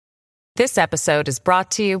This episode is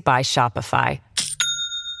brought to you by Shopify.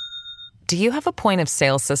 Do you have a point of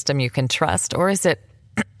sale system you can trust, or is it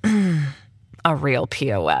a real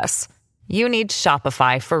POS? You need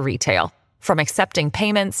Shopify for retail. From accepting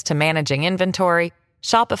payments to managing inventory,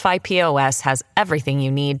 Shopify POS has everything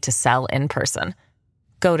you need to sell in person.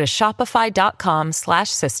 Go to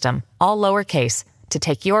shopify.com/system, all lowercase, to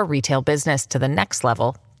take your retail business to the next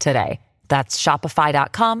level today. That's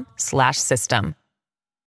shopify.com/system.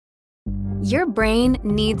 Your brain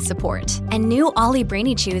needs support, and new Ollie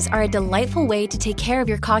Brainy Chews are a delightful way to take care of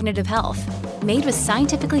your cognitive health. Made with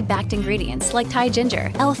scientifically backed ingredients like Thai ginger,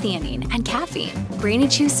 L-theanine, and caffeine, Brainy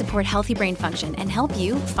Chews support healthy brain function and help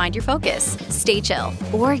you find your focus, stay chill,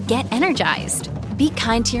 or get energized. Be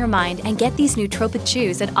kind to your mind and get these nootropic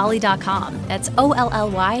chews at ollie.com. That's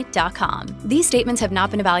OLLY.com. These statements have not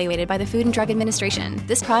been evaluated by the Food and Drug Administration.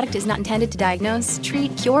 This product is not intended to diagnose,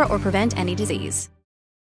 treat, cure, or prevent any disease.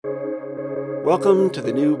 Welcome to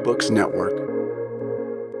the New Books Network.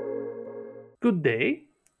 Good day.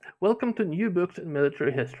 Welcome to New Books in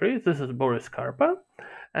Military History. This is Boris Karpa,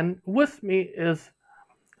 and with me is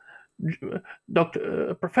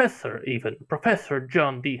Professor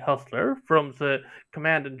John D. Hosler from the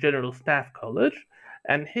Command and General Staff College,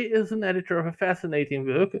 and he is an editor of a fascinating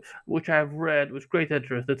book which I've read with great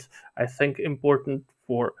interest. It's, I think, important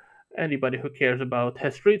for anybody who cares about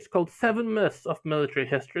history. It's called 7 Myths of Military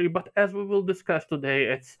History, but as we will discuss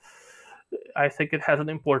today, I think it has an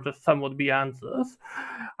importance somewhat beyond this.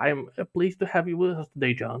 I'm pleased to have you with us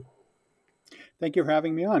today, John. Thank you for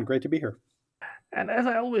having me on. Great to be here. And as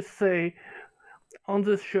I always say, on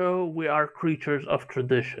this show, we are creatures of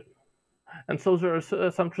tradition. And so there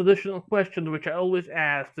are some traditional questions which I always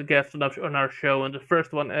ask the guests on our show, and the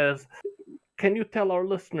first one is, can you tell our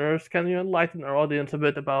listeners, can you enlighten our audience a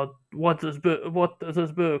bit about what this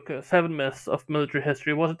book, 7 Myths of Military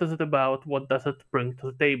History, what is it about, what does it bring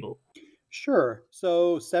to the table? Sure.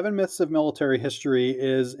 So 7 Myths of Military History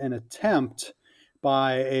is an attempt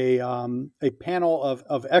by a panel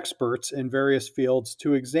of experts in various fields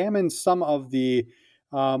to examine some of the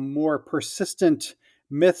more persistent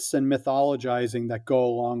myths and mythologizing that go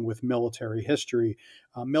along with military history.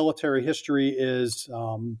 Military history is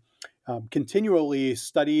continually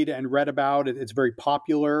studied and read about. It's very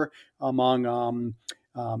popular among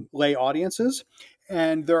lay audiences.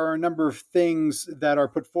 And there are a number of things that are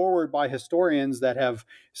put forward by historians that have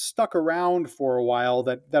stuck around for a while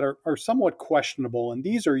that are somewhat questionable. And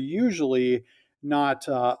these are usually not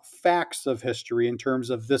facts of history in terms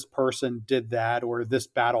of this person did that or this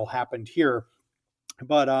battle happened here,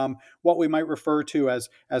 but what we might refer to as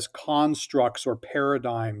constructs or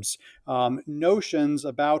paradigms, notions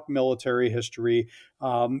about military history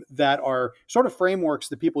that are sort of frameworks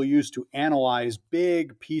that people use to analyze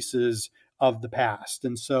big pieces of the past.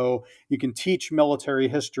 And so you can teach military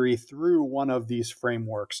history through one of these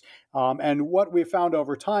frameworks. And what we found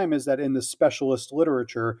over time is that in the specialist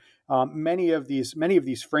literature, many of these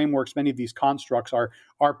frameworks, many of these constructs are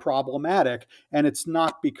problematic. And it's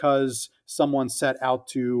not because someone set out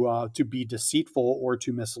to be deceitful or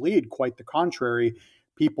to mislead. Quite the contrary.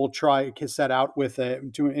 People set out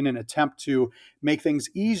in an attempt to make things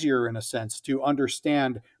easier, in a sense, to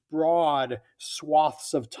understand broad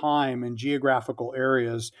swaths of time and geographical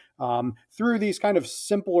areas through these kind of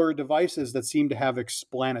simpler devices that seem to have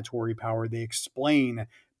explanatory power. They explain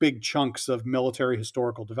big chunks of military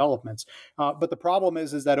historical developments. But the problem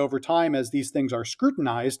is that over time, as these things are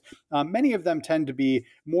scrutinized, many of them tend to be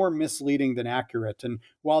more misleading than accurate. And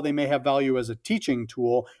while they may have value as a teaching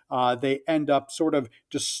tool, they end up sort of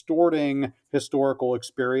distorting historical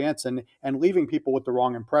experience and leaving people with the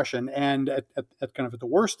wrong impression. And at the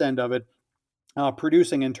worst end of it,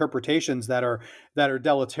 producing interpretations that are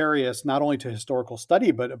deleterious not only to historical study,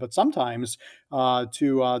 but sometimes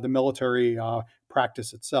to the military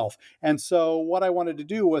practice itself. And so what I wanted to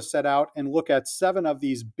do was set out and look at 7 of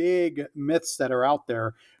these big myths that are out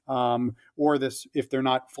there, or this, if they're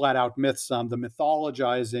not flat out myths, the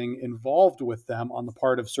mythologizing involved with them on the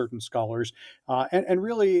part of certain scholars, and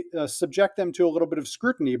really subject them to a little bit of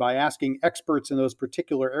scrutiny by asking experts in those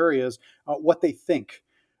particular areas what they think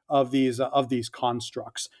of these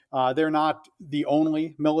constructs. They're not the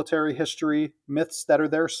only military history myths that are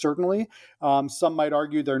there, certainly. Some might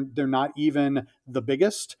argue they're not even the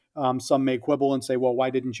biggest. Some may quibble and say, well, why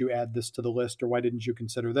didn't you add this to the list, or why didn't you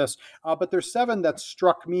consider this? But there's 7 that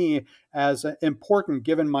struck me as important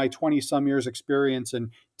given my 20-some years experience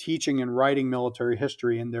in teaching and writing military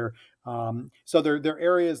history. And they're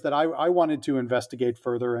areas that I wanted to investigate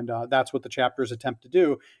further, and that's what the chapters attempt to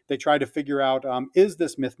do. They try to figure out, is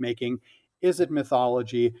this myth-making? Is it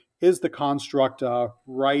mythology? Is the construct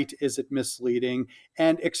right? Is it misleading?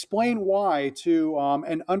 And explain why to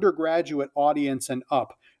an undergraduate audience and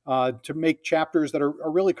up to make chapters that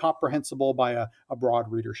are really comprehensible by a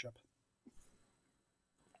broad readership.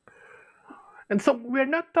 And so we're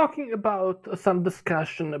not talking about some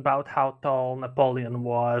discussion about how tall Napoleon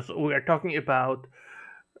was. We are talking about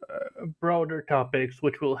broader topics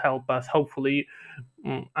which will help us hopefully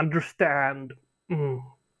understand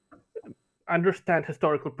understand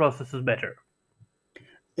historical processes better.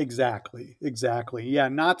 Exactly. Yeah,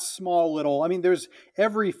 not small little. I mean, there's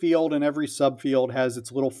every field and every subfield has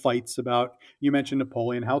its little fights about. You mentioned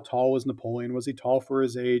Napoleon. How tall was Napoleon? Was he tall for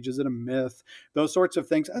his age? Is it a myth? Those sorts of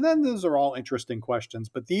things. And then those are all interesting questions.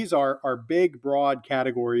 But these are big, broad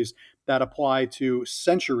categories that apply to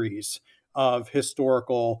centuries of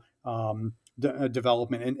historical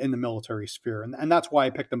development in the military sphere. And that's why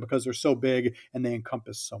I picked them, because they're so big and they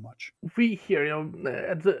encompass so much. We here,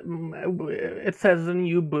 it says the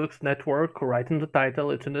New Books Network right in the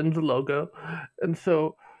title. It's in the logo, and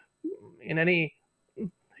so in any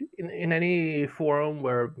forum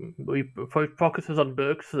where we focuses on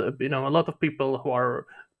books, a lot of people who are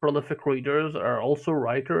prolific readers are also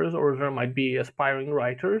writers, or there might be aspiring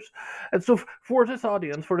writers. And so for this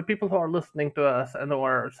audience, for the people who are listening to us and who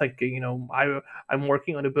are thinking, I'm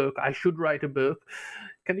working on a book, I should write a book,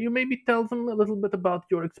 can you maybe tell them a little bit about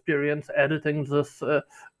your experience editing this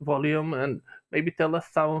volume, and maybe tell us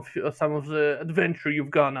some of the adventure you've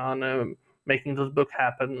gone on making this book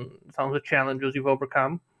happen, some of the challenges you've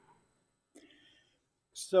overcome?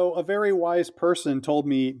 So a very wise person told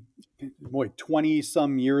me, 20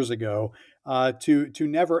 some years ago, to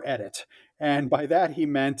never edit. And by that, he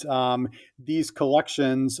meant these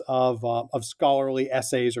collections of scholarly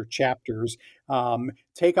essays or chapters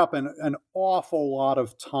take up an awful lot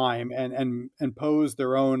of time and pose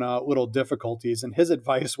their own little difficulties. And his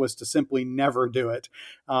advice was to simply never do it,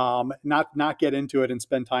 not get into it and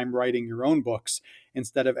spend time writing your own books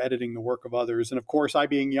instead of editing the work of others. And of course, I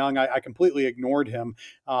being young, I completely ignored him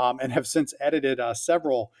and have since edited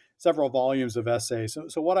several volumes of essays.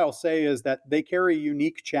 So what I'll say is that they carry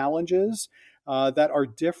unique challenges that are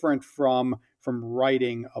different from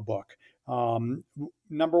writing a book.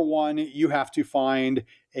 Number one, you have to find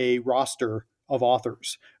a roster of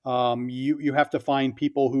authors. You have to find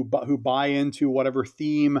people who buy into whatever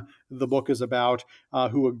theme the book is about,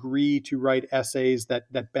 who agree to write essays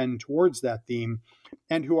that bend towards that theme,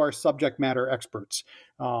 and who are subject matter experts.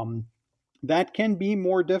 That can be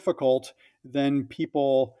more difficult than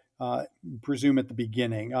people presume at the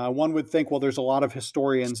beginning. One would think, well, there's a lot of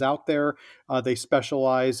historians out there. They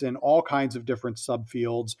specialize in all kinds of different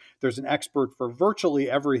subfields. There's an expert for virtually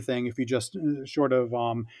everything. If you just sort of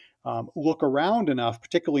look around enough,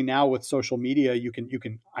 particularly now with social media, you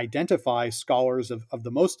can identify scholars of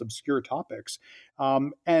the most obscure topics.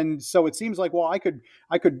 And so it seems like, well, I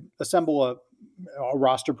could assemble a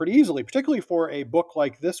roster pretty easily, particularly for a book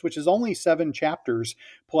like this, which is only 7 chapters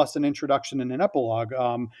plus an introduction and an epilogue.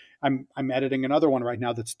 I'm editing another one right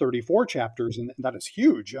now that's 34 chapters, and that is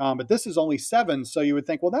huge. But this is only 7, so you would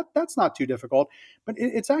think, well, that's not too difficult. But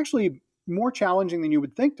it's actually more challenging than you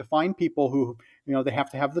would think to find people who, they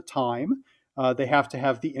have to have the time, they have to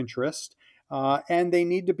have the interest, and they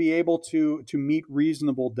need to be able to meet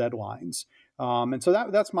reasonable deadlines. And so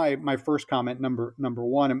that's my first comment, number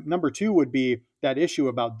one. And number two would be that issue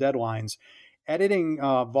about deadlines. Editing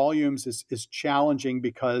volumes is challenging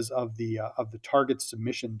because of the target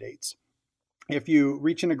submission dates. If you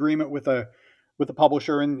reach an agreement with a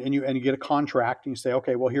publisher and you get a contract and you say,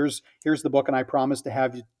 okay, well, here's the book and I promise to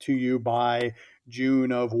have it to you by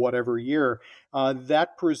June of whatever year,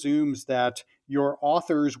 that presumes that your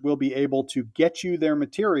authors will be able to get you their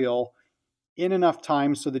material in enough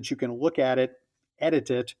time so that you can look at it, edit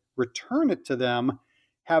it, return it to them,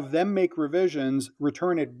 have them make revisions,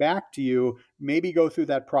 return it back to you, maybe go through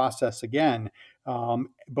that process again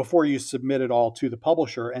before you submit it all to the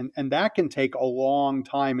publisher. And that can take a long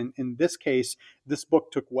time. In this case, this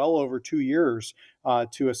book took well over 2 years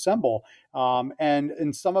to assemble.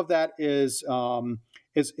 And some of that is a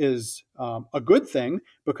good thing,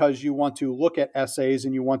 because you want to look at essays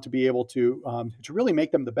and you want to be able to really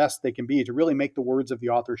make them the best they can be, to really make the words of the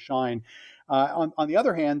author shine. On the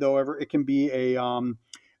other hand, though, it can be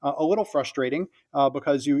a little frustrating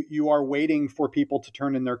because you are waiting for people to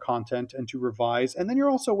turn in their content and to revise, and then you're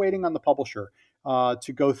also waiting on the publisher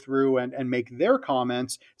to go through and make their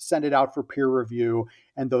comments, send it out for peer review,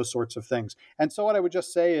 and those sorts of things. And so what I would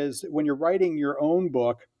just say is, when you're writing your own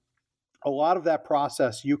book, a lot of that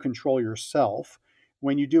process you control yourself.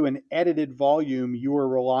 When you do an edited volume, you are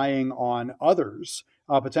relying on others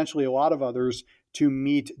potentially a lot of others, to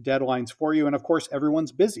meet deadlines for you. And of course,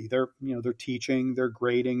 everyone's busy. They're teaching, they're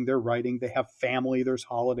grading, they're writing, they have family, there's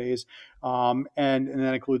holidays. And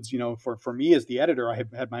that includes, for me as the editor, I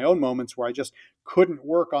have had my own moments where I just couldn't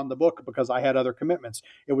work on the book because I had other commitments.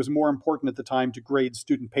 It was more important at the time to grade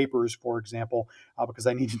student papers, for example, because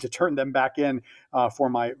I needed to turn them back in for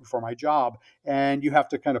my job. And you have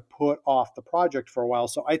to kind of put off the project for a while.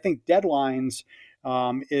 So I think deadlines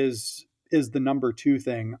is the number two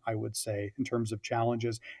thing, I would say, in terms of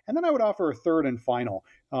challenges. And then I would offer a third and final.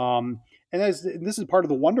 And this is part of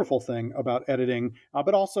the wonderful thing about editing,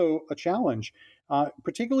 but also a challenge.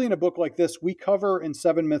 Particularly in a book like this, we cover in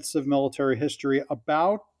 7 Myths of Military History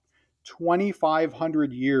about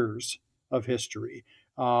 2,500 years of history,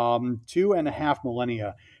 2.5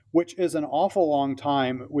 millennia, which is an awful long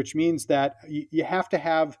time, which means that you have to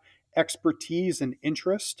have expertise and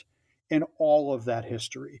interest in all of that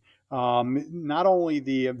history. Not only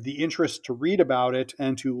the interest to read about it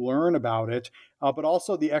and to learn about it, but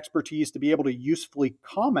also the expertise to be able to usefully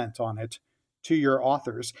comment on it to your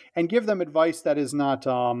authors and give them advice that is not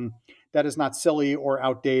silly or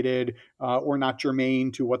outdated or not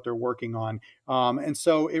germane to what they're working on. And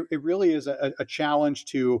so it really is a challenge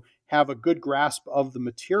to have a good grasp of the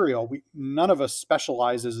material. None of us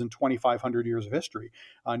specializes in 2,500 years of history.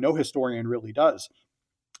 No historian really does.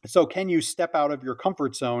 So can you step out of your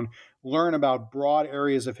comfort zone, learn about broad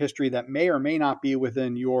areas of history that may or may not be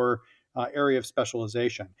within your area of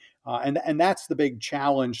specialization? And that's the big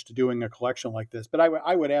challenge to doing a collection like this. But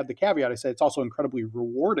I would add the caveat. I say it's also incredibly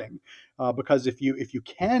rewarding because if you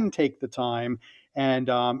can take the time and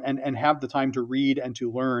have the time to read and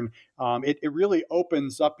to learn, it really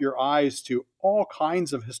opens up your eyes to all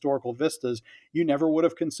kinds of historical vistas you never would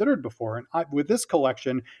have considered before. And with this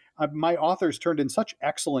collection, my authors turned in such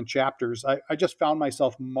excellent chapters. I just found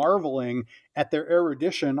myself marveling at their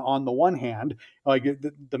erudition on the one hand, like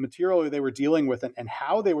the material they were dealing with and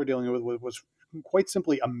how they were dealing with it was quite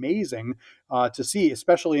simply amazing to see,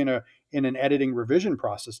 especially in an editing revision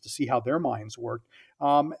process, to see how their minds worked.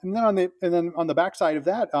 And then on the backside of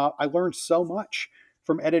that, I learned so much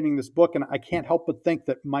from editing this book, and I can't help but think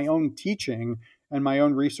that my own teaching and my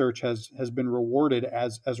own research has been rewarded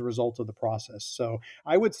as a result of the process. So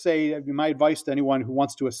I would say my advice to anyone who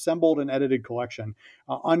wants to assemble an edited collection: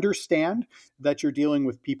 understand that you're dealing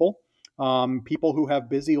with people who have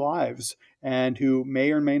busy lives and who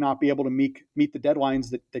may or may not be able to meet the deadlines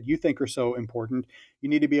that you think are so important. You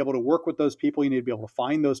need to be able to work with those people. You need to be able to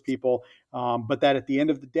find those people. But that at the end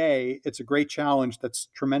of the day, it's a great challenge that's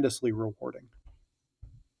tremendously rewarding.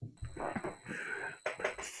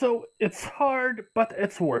 So it's hard, but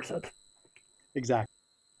it's worth it. Exactly.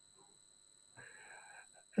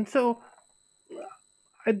 And so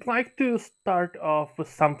I'd like to start off with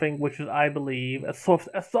something which is, I believe, a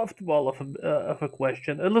softball of a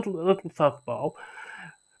question, a little softball.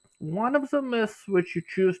 One of the myths which you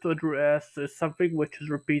choose to address is something which is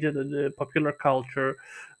repeated in the popular culture,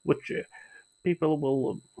 which people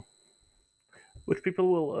will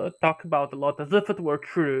talk about a lot as if it were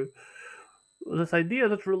true. This idea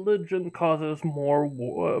that religion causes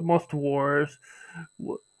most wars.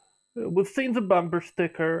 We've seen the bumper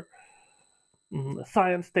sticker.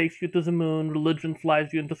 Science takes you to the moon. Religion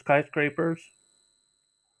flies you into skyscrapers.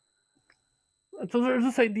 And so there's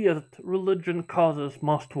this idea that religion causes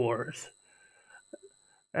most wars.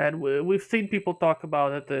 And we've seen people talk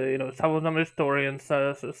about it. Some of them are historians,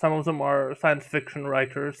 some of them are science fiction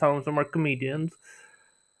writers, some of them are comedians.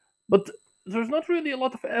 But there's not really a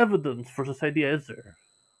lot of evidence for this idea, is there?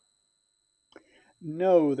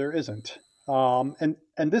 No, there isn't. And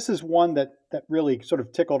this is one that really sort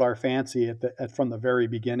of tickled our fancy from the very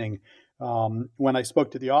beginning. When I spoke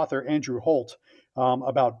to the author Andrew Holt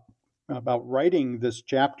about writing this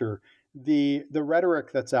chapter, the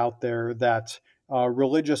rhetoric that's out there that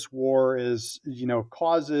religious war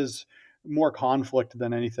causes more conflict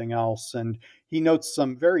than anything else. And he notes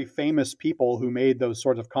some very famous people who made those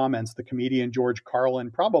sorts of comments. The comedian George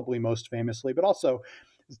Carlin, probably most famously, but also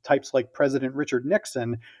types like President Richard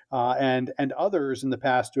Nixon and others in the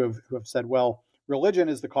past who have said, well, religion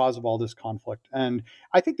is the cause of all this conflict. And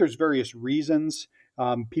I think there's various reasons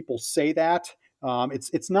people say that.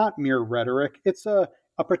 It's not mere rhetoric. It's a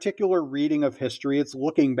particular reading of history. It's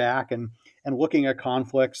looking back and looking at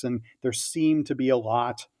conflicts, and there seem to be a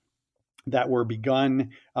lot that were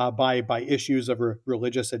begun by issues of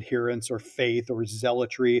religious adherence or faith or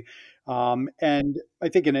zealotry. And I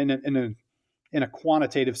think in a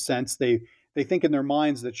quantitative sense, they think in their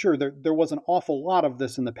minds that sure, there was an awful lot of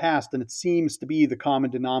this in the past, and it seems to be the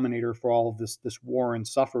common denominator for all of this war and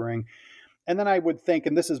suffering. And then I would think,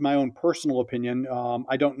 and this is my own personal opinion,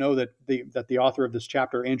 I don't know that the author of this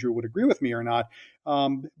chapter, Andrew, would agree with me or not.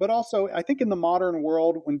 But also, I think in the modern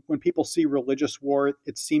world, when people see religious war,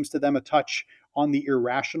 it seems to them a touch on the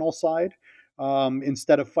irrational side.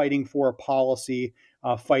 Instead of fighting for a policy,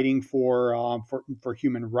 fighting for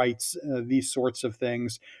human rights, these sorts of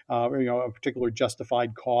things, a particular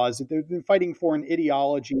justified cause. They're fighting for an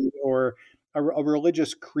ideology or a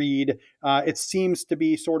religious creed. It seems to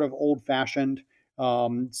be sort of old-fashioned,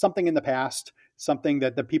 something in the past, something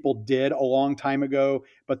that the people did a long time ago,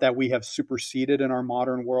 but that we have superseded in our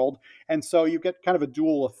modern world. And so you get kind of a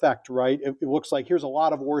dual effect, right? It looks like here's a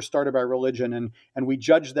lot of wars started by religion, and we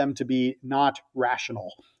judge them to be not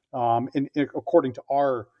rational, according to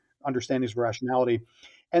our understandings of rationality.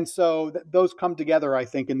 And so those come together, I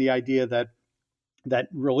think, in the idea that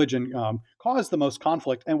religion caused the most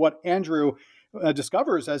conflict. And what Andrew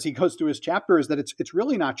discovers as he goes through his chapter is that it's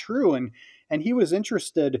really not true. And he was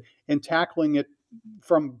interested in tackling it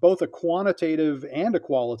from both a quantitative and a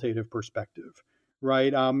qualitative perspective,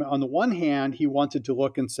 right? On the one hand, he wanted to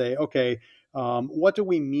look and say, okay, what do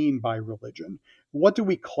we mean by religion? What do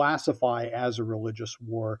we classify as a religious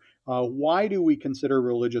war? Why do we consider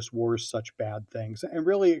religious wars such bad things? And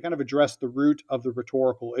really kind of address the root of the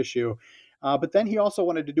rhetorical issue. But then he also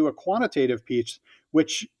wanted to do a quantitative piece,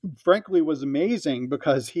 which frankly was amazing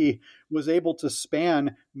because he was able to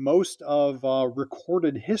span most of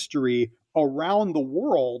recorded history around the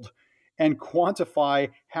world and quantify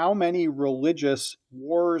how many religious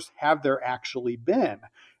wars have there actually been.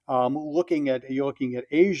 Looking at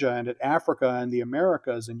Asia and at Africa and the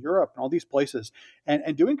Americas and Europe and all these places,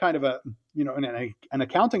 and doing kind of an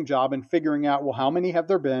accounting job and figuring out, well, how many have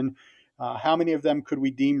there been? How many of them could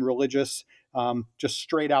we deem religious? Just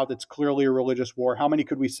straight out, that's clearly a religious war. How many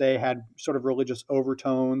could we say had sort of religious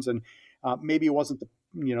overtones, and maybe it wasn't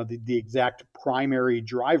the exact primary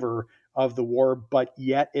driver of the war, but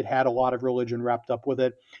yet it had a lot of religion wrapped up with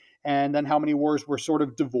it. And then how many wars were sort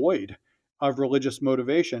of devoid of religious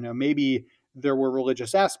motivation? And maybe there were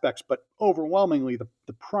religious aspects, but overwhelmingly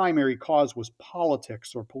the primary cause was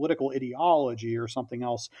politics or political ideology or something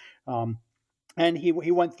else. And he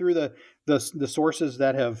went through the sources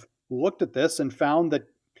that have looked at this and found that,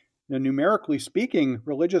 numerically speaking,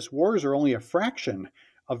 religious wars are only a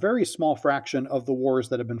very small fraction of the wars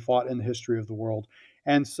that have been fought in the history of the world.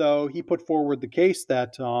 And so he put forward the case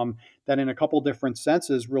that in a couple different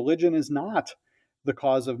senses, religion is not the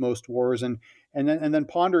cause of most wars, and then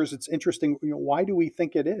ponders. It's interesting. Why do we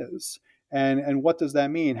think it is, and what does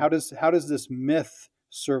that mean? How does this myth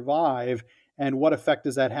survive, and what effect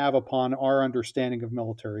does that have upon our understanding of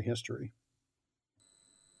military history?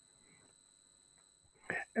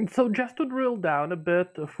 And so, just to drill down a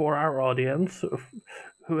bit for our audience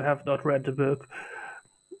who have not read the book,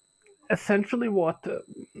 essentially what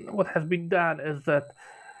has been done is that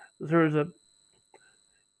there's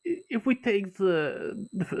if we take the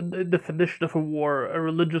definition of a war, a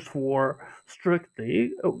religious war,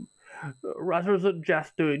 strictly, rather than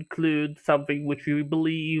just to include something which we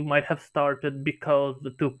believe might have started because the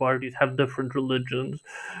two parties have different religions,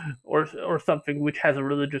 or something which has a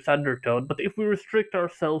religious undertone. But if we restrict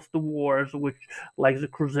ourselves to wars which, like the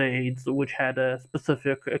Crusades, which had a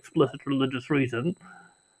specific, explicit religious reason,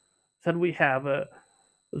 then we have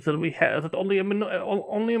that only a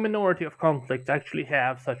minority of conflicts actually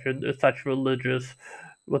have such religious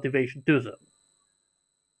motivation to them.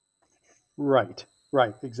 Right,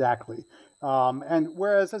 exactly. And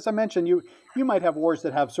whereas, as I mentioned, you might have wars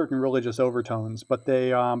that have certain religious overtones, but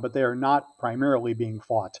they are not primarily being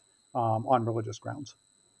fought on religious grounds.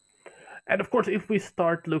 And of course, if we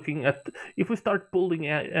start pulling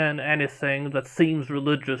in anything that seems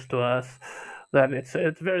religious to us, then it's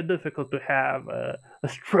very difficult to have a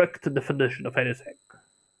strict definition of anything.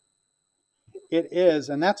 It is,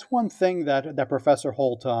 and that's one thing that Professor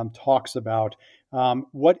Holt talks about.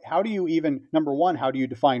 How do you even, number one, how do you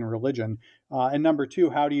define religion? And number two,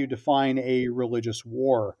 how do you define a religious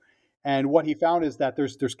war? And what he found is that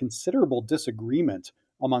there's considerable disagreement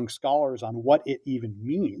among scholars on what it even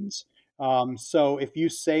means. So if you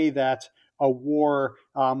say that a war,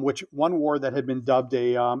 which one war that had been dubbed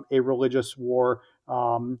a religious war,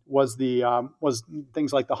 was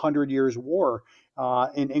things like the 100 Years' War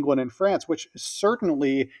in England and France, which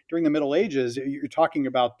certainly during the Middle Ages, you're talking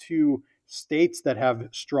about two states that have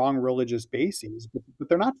strong religious bases, but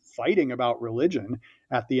they're not fighting about religion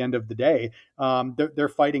at the end of the day. They're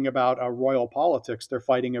fighting about royal politics. They're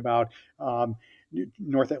fighting about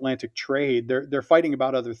North Atlantic trade. They're fighting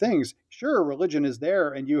about other things. Sure, religion is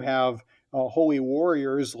there, and you have holy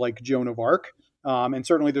warriors like Joan of Arc, and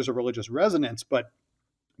certainly there's a religious resonance, but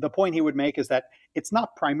The point he would make is that it's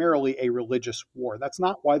not primarily a religious war. That's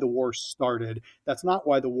not why the war started. That's not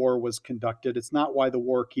why the war was conducted. It's not why the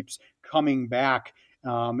war keeps coming back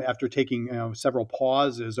after taking several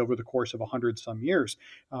pauses over the course of 100 some years.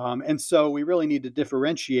 And so we really need to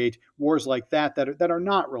differentiate wars like that are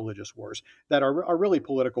not religious wars, that are really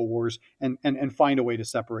political wars, and find a way to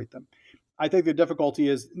separate them. I think the difficulty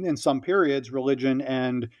is in some periods, religion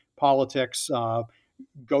and politics go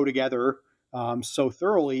together so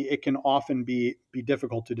thoroughly, it can often be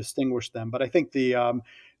difficult to distinguish them. But I think the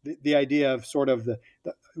idea of sort of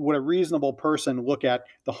would a reasonable person look at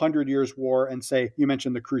the 100 Years' War and say, you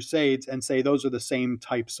mentioned the Crusades, and say those are the same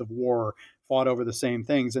types of war fought over the same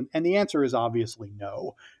things? And the answer is obviously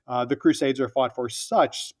no. The Crusades are fought for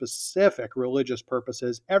such specific religious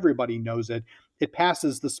purposes. Everybody knows it. It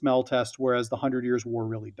passes the smell test, whereas the 100 Years' War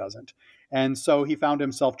really doesn't. And so he found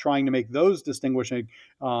himself trying to make those distinguishing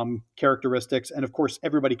characteristics. And of course,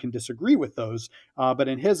 everybody can disagree with those. But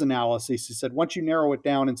in his analysis, he said, once you narrow it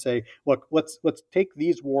down and say, look, let's take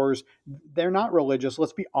these wars. They're not religious.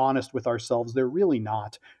 Let's be honest with ourselves. They're really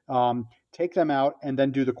not. Take them out and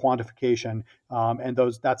then do the quantification. And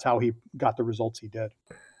that's how he got the results he did.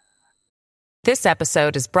 This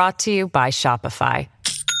episode is brought to you by Shopify.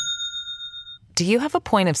 Do you have a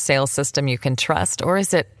point of sale system you can trust, or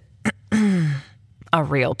is it a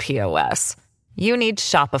real POS? You need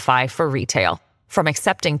Shopify for retail. From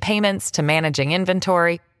accepting payments to managing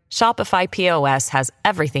inventory, Shopify POS has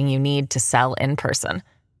everything you need to sell in person.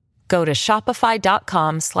 Go to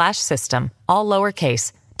shopify.com/system, all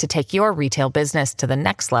lowercase, to take your retail business to the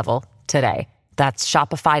next level today. That's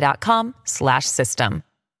shopify.com/system.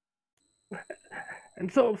 And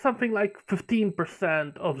so something like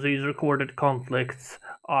 15% of these recorded conflicts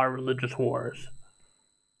are religious wars.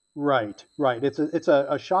 Right. It's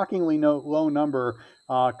a shockingly low number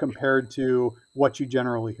compared to what you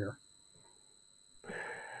generally hear.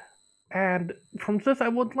 And from this, I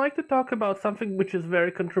would like to talk about something which is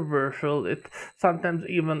very controversial. It sometimes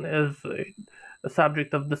even is a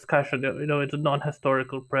subject of discussion, in the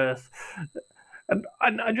non-historical press. And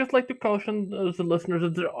I just like to caution the listeners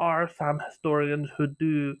that there are some historians who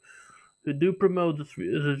do promote this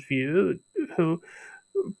view, who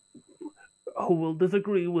will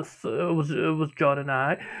disagree with John and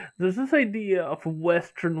I. There's this idea of a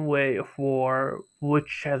Western way of war,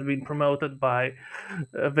 which has been promoted by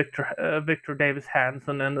Victor Davis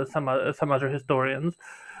Hanson and some other historians.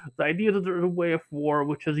 The idea that there's a way of war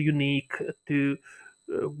which is unique to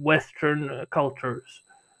Western cultures,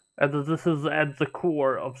 and that this is at the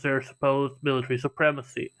core of their supposed military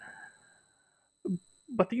supremacy.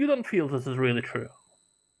 But you don't feel this is really true.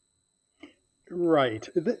 Right.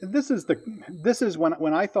 This is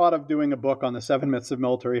when I thought of doing a book on the 7 myths of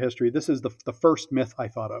military history. This is the first myth I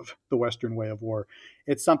thought of, the Western way of war.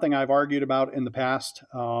 It's something I've argued about in the past.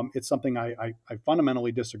 It's something I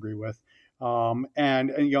fundamentally disagree with.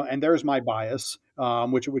 And there's my bias,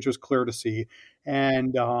 which was clear to see.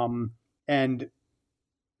 And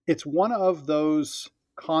it's one of those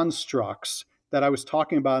constructs that I was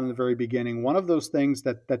talking about in the very beginning. One of those things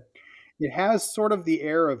that it has sort of the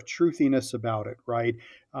air of truthiness about it, right?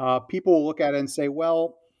 People will look at it and say,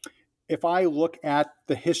 well, if I look at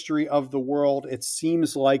the history of the world, it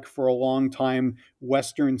seems like for a long time,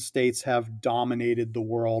 Western states have dominated the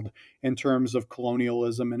world in terms of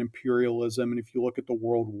colonialism and imperialism. And if you look at the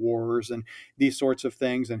world wars and these sorts of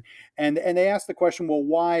things, and they ask the question, well,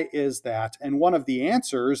 why is that? And one of the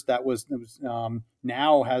answers that was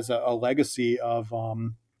now has a legacy of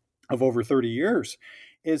over 30 years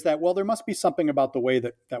is that, well, there must be something about the way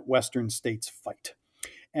that Western states fight.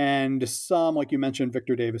 And some, like you mentioned,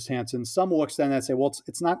 Victor Davis Hanson, some will extend that and say, well,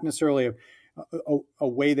 it's not necessarily a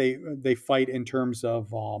way they fight in terms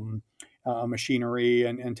of machinery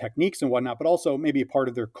and techniques and whatnot, but also maybe a part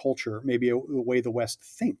of their culture, maybe a way the West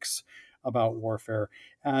thinks about warfare.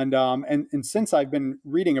 And since I've been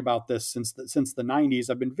reading about this since the 90s,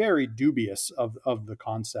 I've been very dubious of the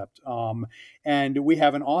concept. And we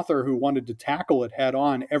have an author who wanted to tackle it head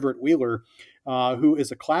on, Everett Wheeler, who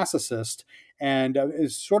is a classicist and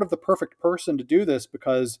is sort of the perfect person to do this,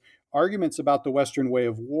 because arguments about the Western way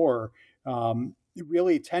of war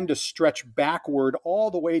really tend to stretch backward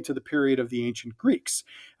all the way to the period of the ancient Greeks.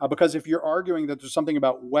 Because if you're arguing that there's something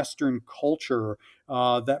about Western culture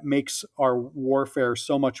that makes our warfare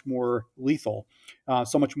so much more lethal,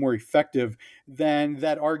 so much more effective, then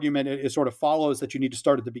that argument it sort of follows that you need to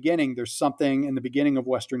start at the beginning. There's something in the beginning of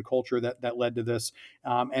Western culture that led to this,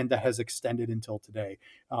 and that has extended until today.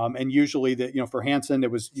 And usually, for Hanson,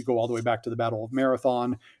 you go all the way back to the Battle of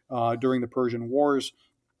Marathon during the Persian Wars.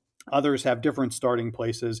 Others have different starting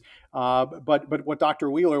places. But what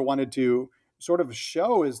Dr. Wheeler wanted to sort of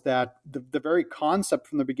show is that the very concept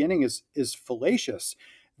from the beginning is fallacious,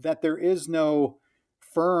 that there is no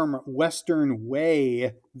firm Western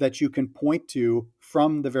way that you can point to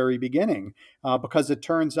from the very beginning, because it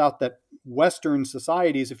turns out that Western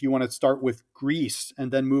societies, if you want to start with Greece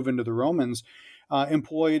and then move into the Romans,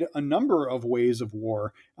 employed a number of ways of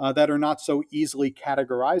war that are not so easily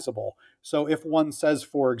categorizable. So if one says,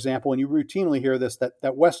 for example, and you routinely hear this,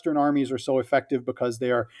 that Western armies are so effective because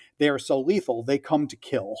they are so lethal, they come to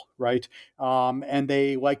kill, right? And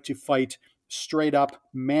they like to fight straight up,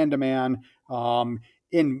 man to man,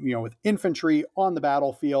 with infantry on the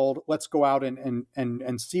battlefield. Let's go out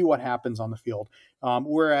and see what happens on the field.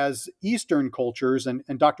 Whereas Eastern cultures, and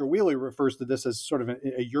Dr. Wheeler refers to this as sort of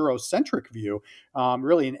a Eurocentric view,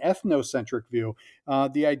 really an ethnocentric view,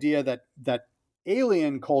 the idea that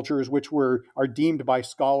alien cultures, which are deemed by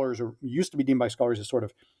scholars, or used to be deemed by scholars, as sort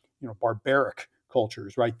of barbaric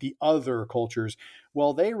cultures, right? The other cultures,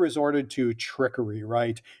 well, they resorted to trickery,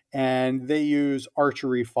 right? And they use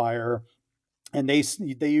archery fire, and they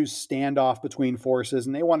use standoff between forces,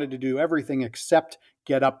 and they wanted to do everything except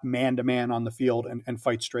get up man to man on the field and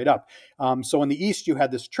fight straight up. So in the East, you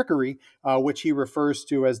had this trickery, which he refers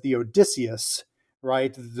to as the Odysseus,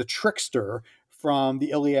 right? The trickster from the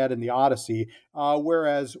Iliad and the Odyssey,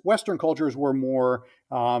 whereas Western cultures were more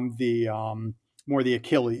the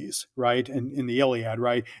Achilles, right? In the Iliad,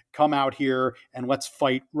 right? Come out here and let's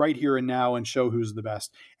fight right here and now and show who's the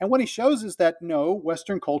best. And what he shows is that no,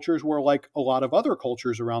 Western cultures were like a lot of other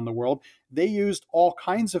cultures around the world. They used all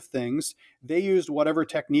kinds of things. They used whatever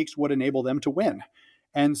techniques would enable them to win.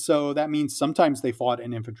 And so that means sometimes they fought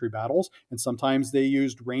in infantry battles, and sometimes they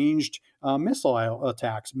used ranged missile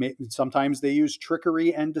attacks. Sometimes they used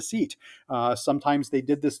trickery and deceit. Sometimes they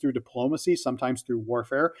did this through diplomacy, sometimes through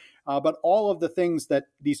warfare. But all of the things that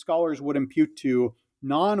these scholars would impute to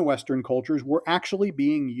non-Western cultures were actually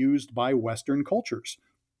being used by Western cultures.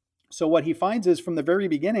 So what he finds is from the very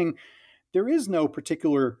beginning, there is no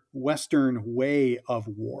particular Western way of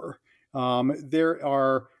war. There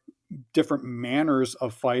are different manners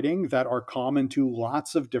of fighting that are common to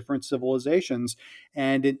lots of different civilizations.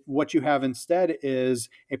 And what you have instead is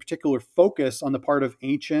a particular focus on the part of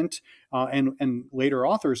ancient and later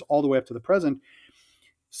authors all the way up to the present,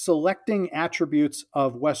 selecting attributes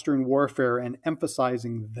of Western warfare and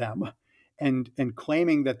emphasizing them and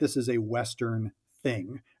claiming that this is a Western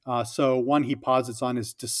thing. So one he posits on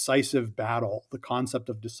is decisive battle, the concept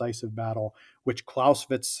of decisive battle, which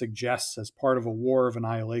Clausewitz suggests as part of a war of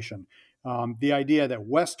annihilation. The idea that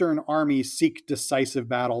Western armies seek decisive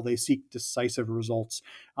battle, they seek decisive results.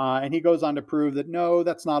 And he goes on to prove that no,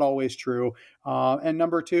 that's not always true. And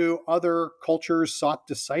number two, other cultures sought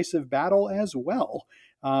decisive battle as well.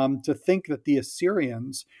 To think that the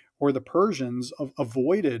Assyrians or the Persians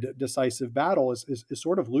avoided decisive battle is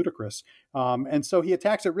sort of ludicrous. And so he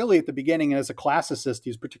attacks it really at the beginning. And as a classicist,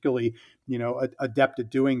 he's particularly, adept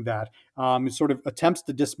at doing that. He sort of attempts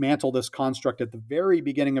to dismantle this construct at the very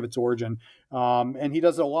beginning of its origin. And he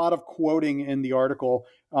does a lot of quoting in the article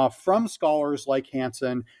from scholars like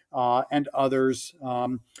Hansen and others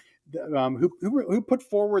who put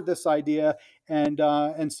forward this idea,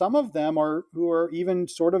 and some of them who are even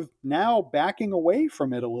sort of now backing away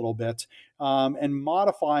from it a little bit and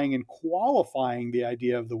modifying and qualifying the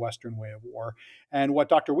idea of the Western way of war. And what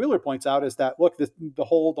Dr. Wheeler points out is that look, the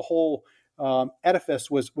whole edifice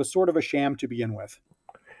was sort of a sham to begin with.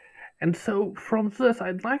 And so from this,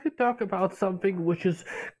 I'd like to talk about something which is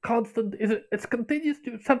constant.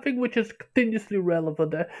 Something which is continuously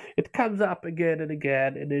relevant. It comes up again and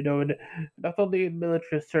again, and not only in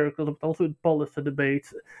military circles but also in policy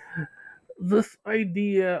debates. This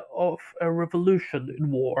idea of a revolution in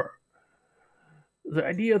war. The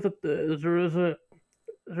idea that there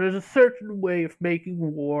is a certain way of making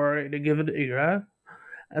war in a given era.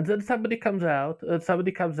 And then somebody comes out, it's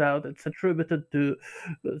attributed to,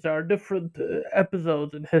 there are different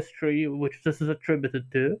episodes in history which this is attributed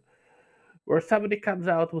to, where somebody comes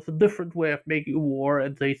out with a different way of making war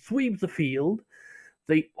and they sweep the field,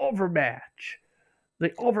 they overmatch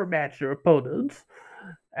their opponents,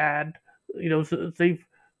 and, if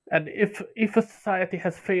a society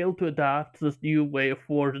has failed to adopt this new way of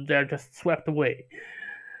war, they're just swept away.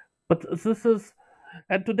 But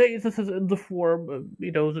and today, this is in the form,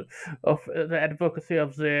 of the advocacy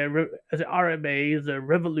of the RMA, the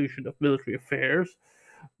Revolution of Military Affairs,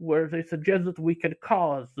 where they suggest that we can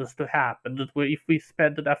cause this to happen. That if we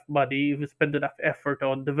spend enough money, if we spend enough effort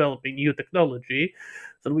on developing new technology,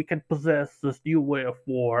 then we can possess this new way of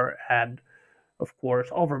war and, of course,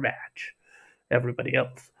 overmatch everybody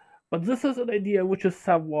else. But this is an idea which is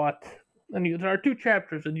somewhat, and there are two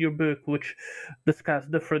chapters in your book which discuss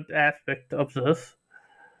different aspects of this.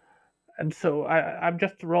 And so I'm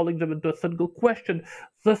just rolling them into a single question.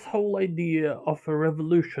 This whole idea of a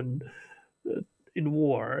revolution uh, in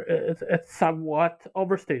war, it's somewhat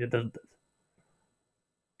overstated, isn't it?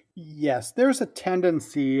 Yes, there's a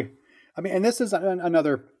tendency. I mean, and this is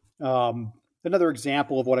another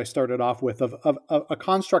example of what I started off with of a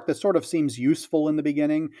construct that sort of seems useful in the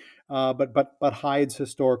beginning, but hides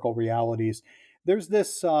historical realities. There's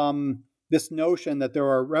this notion that there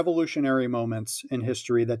are revolutionary moments in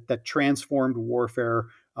history that transformed warfare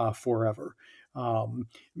forever.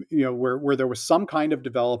 Where there was some kind of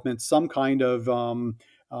development, some kind of um,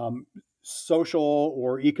 social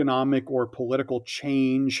or economic or political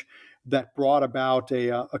change that brought about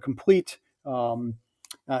a complete um,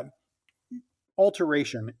 uh,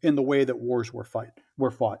 alteration in the way that wars were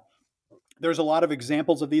fought. There's a lot of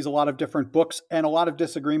examples of these, a lot of different books, and a lot of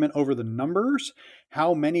disagreement over the numbers,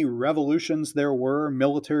 how many revolutions there were,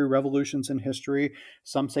 military revolutions in history.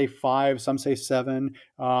 Some say 5, some say 7.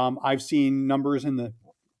 I've seen numbers in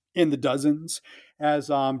the dozens, as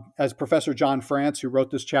Professor John France, who wrote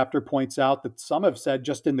this chapter, points out, that some have said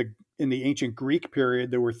just in the ancient Greek period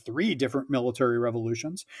there were 3 different military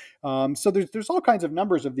revolutions. So there's all kinds of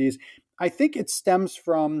numbers of these. I think it stems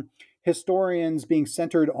from historians being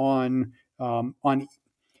centered on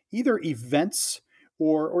either events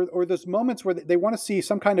or those moments where they want to see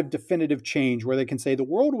some kind of definitive change, where they can say the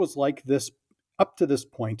world was like this up to this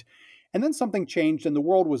point, and then something changed and the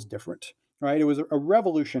world was different. Right? It was a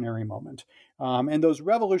revolutionary moment. And those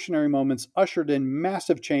revolutionary moments ushered in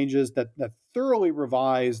massive changes that thoroughly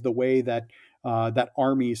revised the way that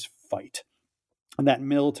armies fight and that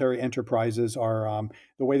military enterprises are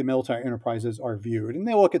the way the military enterprises are viewed. And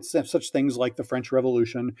they look at such things like the French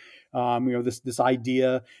Revolution, this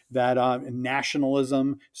idea that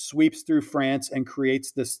nationalism sweeps through France and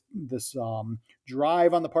creates this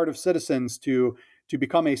drive on the part of citizens to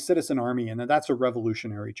become a citizen army, and that's a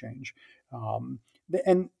revolutionary change. Um,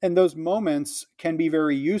 and those moments can be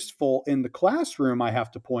very useful in the classroom, I have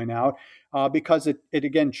to point out, because it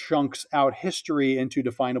again chunks out history into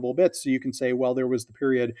definable bits. So you can say, well, there was the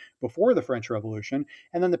period before the French Revolution,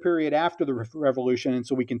 and then the period after the Revolution, and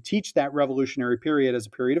so we can teach that revolutionary period as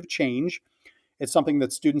a period of change. It's something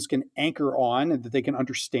that students can anchor on and that they can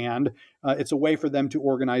understand. It's a way for them to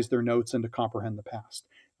organize their notes and to comprehend the past.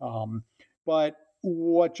 But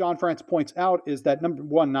what John France points out is that, number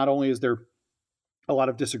one, not only is there a lot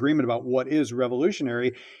of disagreement about what is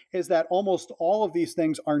revolutionary, is that almost all of these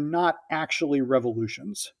things are not actually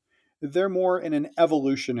revolutions. They're more in an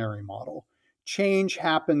evolutionary model. Change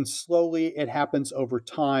happens slowly, it happens over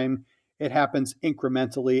time, it happens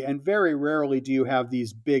incrementally, and very rarely do you have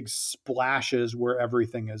these big splashes where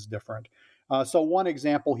everything is different. So one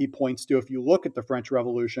example he points to, if you look at the French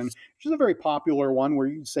Revolution, which is a very popular one, where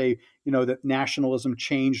you say, that nationalism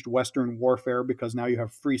changed Western warfare because now you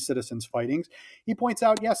have free citizens fighting. He points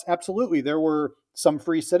out, yes, absolutely, there were some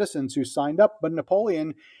free citizens who signed up, but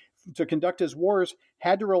Napoleon, to conduct his wars,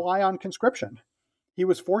 had to rely on conscription. He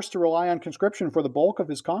was forced to rely on conscription for the bulk of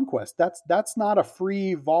his conquest. That's not a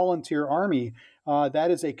free volunteer army.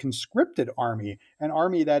 That is a conscripted army, an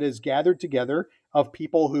army that is gathered together of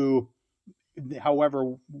people who,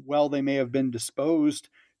 however well they may have been disposed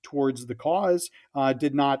towards the cause,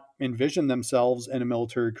 did not envision themselves in a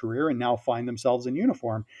military career and now find themselves in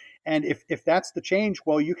uniform. And if that's the change,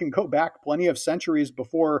 well, you can go back plenty of centuries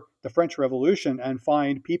before the French Revolution and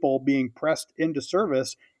find people being pressed into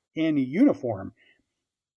service in uniform.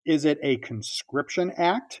 Is it a conscription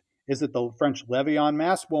act? Is it the French levy en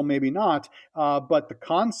masse? Well, maybe not. But the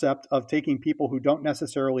concept of taking people who don't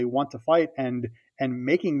necessarily want to fight and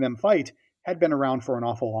making them fight had been around for an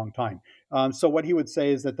awful long time. So what he would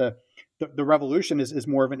say is that the revolution is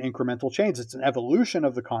more of an incremental change. It's an evolution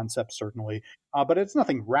of the concept, certainly, but it's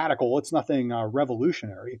nothing radical. It's nothing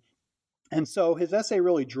revolutionary. And so his essay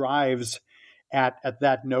really drives at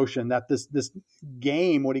that notion that this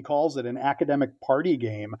game, what he calls it, an academic party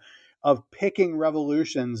game of picking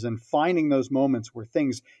revolutions and finding those moments where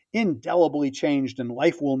things indelibly changed and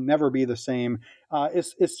life will never be the same,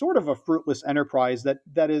 is sort of a fruitless enterprise that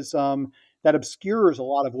obscures a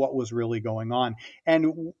lot of what was really going on.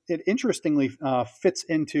 And it interestingly fits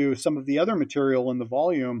into some of the other material in the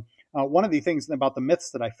volume. One of the things about the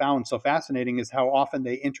myths that I found so fascinating is how often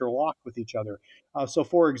they interlock with each other. So,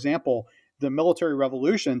 for example, the military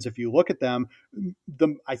revolutions, if you look at them,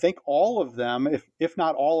 I think all of them, if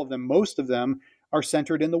not all of them, most of them are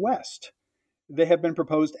centered in the West. They have been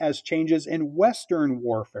proposed as changes in Western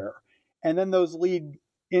warfare. And then those lead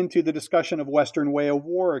into the discussion of Western way of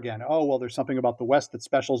war again. Oh, well, there's something about the West that's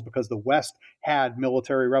special because the West had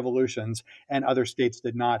military revolutions and other states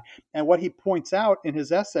did not. And what he points out in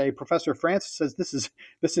his essay, Professor Francis says this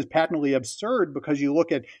is patently absurd because you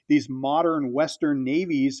look at these modern Western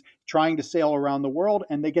navies trying to sail around the world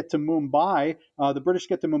and they get to Mumbai. The British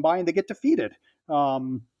get to Mumbai and they get defeated.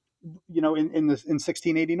 In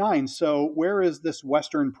 1689. So where is this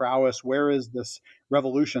Western prowess? Where is this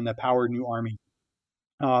revolution that powered new army?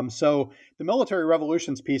 So the military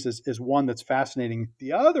revolutions piece is one that's fascinating.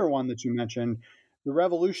 The other one that you mentioned, the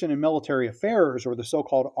revolution in military affairs, or the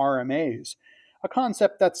so-called RMAs, a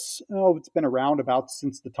concept that's it's been around about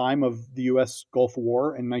since the time of the U.S. Gulf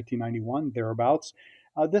War in 1991, thereabouts.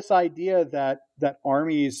 This idea that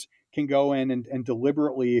armies can go in and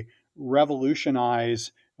deliberately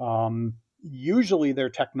revolutionize usually their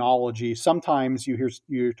technology. Sometimes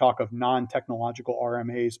you talk of non-technological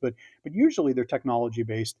RMAs, but usually they're technology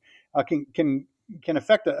based. Can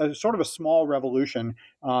affect a sort of a small revolution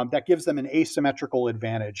that gives them an asymmetrical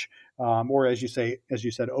advantage, or as you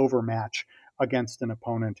said, overmatch against an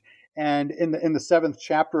opponent. And in the seventh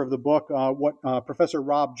chapter of the book, what Professor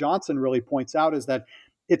Rob Johnson really points out is that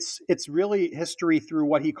it's really history through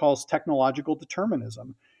what he calls technological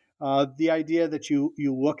determinism. The idea that you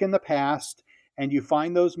look in the past and you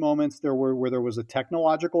find those moments where there was a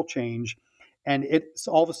technological change, and it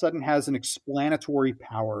all of a sudden has an explanatory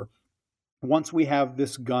power. Once we have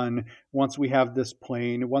this gun, once we have this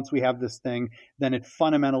plane, once we have this thing, then it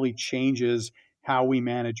fundamentally changes how we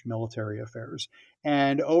manage military affairs.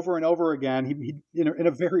 And over again, he in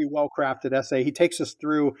a very well-crafted essay, he takes us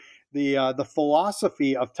through the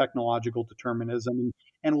philosophy of technological determinism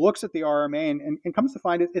and looks at the RMA and comes to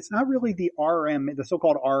find it's not really the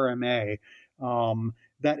so-called RMA,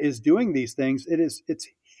 that is doing these things. It's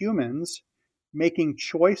humans making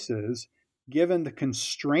choices given the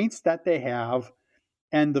constraints that they have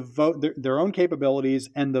and their own capabilities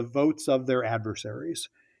and the votes of their adversaries,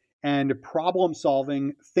 and problem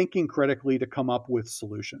solving, thinking critically to come up with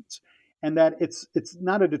solutions. And that it's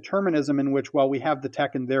not a determinism in which, well, we have the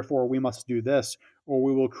tech and therefore we must do this, or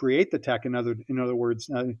we will create the tech, in other words,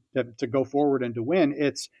 to go forward and to win.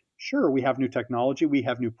 It's sure, we have new technology, we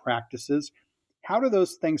have new practices. How do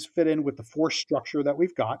those things fit in with the force structure that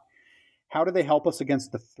we've got? How do they help us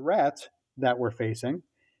against the threat that we're facing?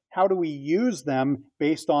 How do we use them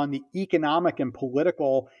based on the economic and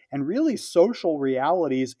political and really social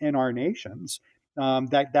realities in our nations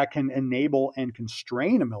that can enable and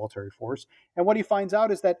constrain a military force? And what he finds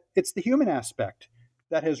out is that it's the human aspect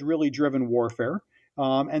that has really driven warfare,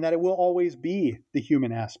 and that it will always be the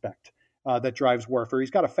human aspect that drives warfare.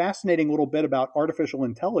 He's got a fascinating little bit about artificial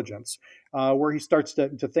intelligence, where he starts to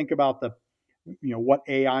think about what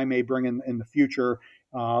AI may bring in the future.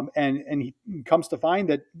 And he comes to find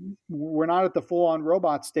that we're not at the full-on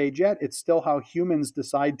robot stage yet. It's still how humans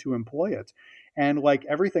decide to employ it. And like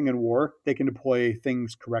everything in war, they can deploy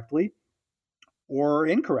things correctly or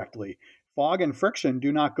incorrectly. Fog and friction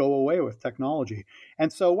do not go away with technology.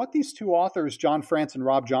 And so what these two authors, John France and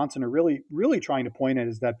Rob Johnson, are really, really trying to point at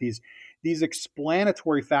is that these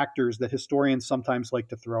explanatory factors that historians sometimes like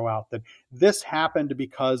to throw out, that this happened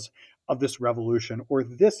because of this revolution, or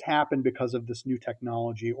this happened because of this new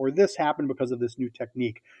technology, or this happened because of this new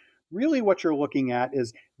technique. Really what you're looking at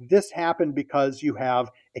is this happened because you have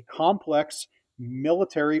a complex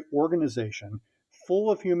military organization full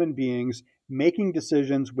of human beings making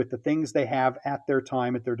decisions with the things they have at their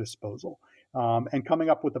time, at their disposal, and coming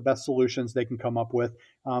up with the best solutions they can come up with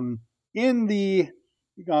in the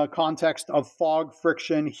context of fog,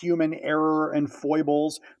 friction, human error and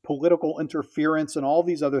foibles, political interference, and all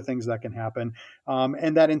these other things that can happen.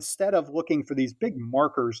 And that instead of looking for these big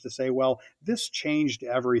markers to say, well, this changed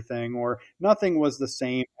everything, or nothing was the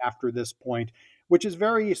same after this point, which is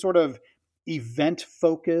very sort of event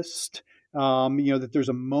focused. That there's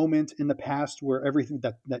a moment in the past where everything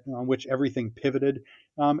that on which everything pivoted.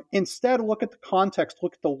 Instead, look at the context,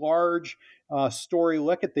 look at the large story,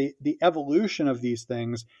 look at the evolution of these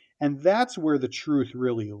things, and that's where the truth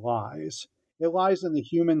really lies. It lies in the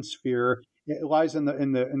human sphere. It lies in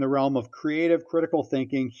the realm of creative, critical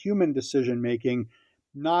thinking, human decision making,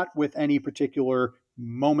 not with any particular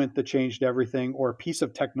moment that changed everything or a piece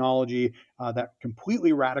of technology that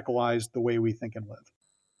completely radicalized the way we think and live.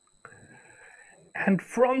 And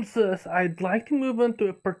from this, I'd like to move into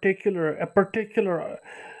a particular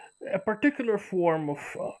form of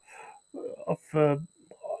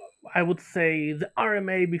I would say the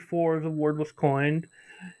RMA before the word was coined,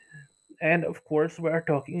 and of course we are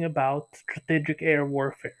talking about strategic air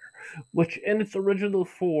warfare, which in its original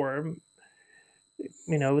form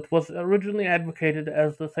It was originally advocated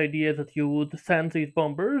as this idea that you would send these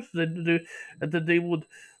bombers, that they would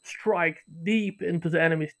strike deep into the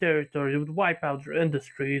enemy's territory, they would wipe out their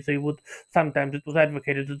industries, they would, sometimes it was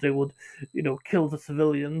advocated that they would, kill the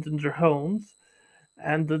civilians in their homes,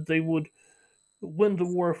 and that they would win the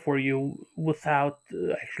war for you without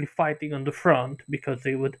actually fighting on the front, because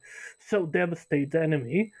they would so devastate the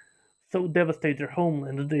enemy, so devastate their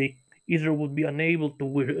homeland that they either would be unable to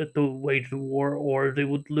wage the war, or they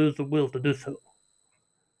would lose the will to do so.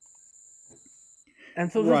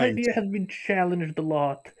 And so this Right. idea has been challenged a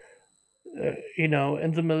lot, in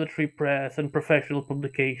the military press and professional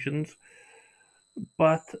publications.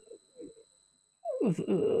 But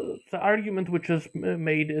the argument which is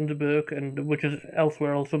made in the book, and which is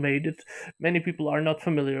elsewhere also made, it many people are not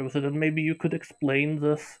familiar with it, and maybe you could explain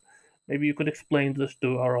this. Maybe you could explain this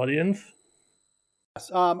to our audience.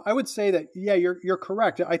 I would say that you're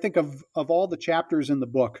correct. I think of all the chapters in the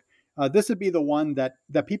book, this would be the one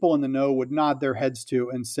that people in the know would nod their heads to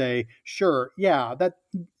and say, "Sure, yeah, that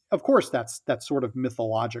of course that's sort of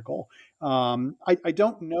mythological." I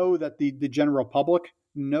don't know that the general public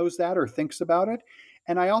knows that or thinks about it,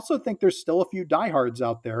 and I also think there's still a few diehards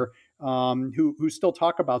out there who still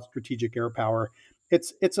talk about strategic air power.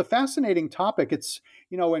 It's a fascinating topic. It's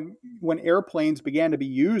when airplanes began to be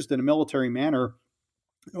used in a military manner,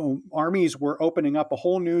 armies were opening up a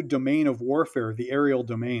whole new domain of warfare, the aerial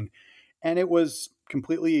domain, and it was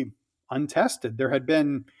completely untested. There had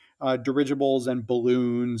been dirigibles and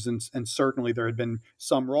balloons, and certainly there had been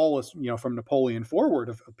some role, from Napoleon forward,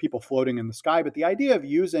 of people floating in the sky. But the idea of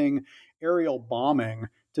using aerial bombing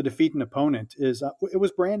to defeat an opponent it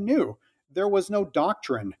was brand new. There was no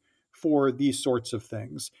doctrine for these sorts of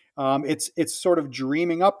things. It's sort of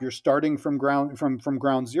dreaming up. You're starting from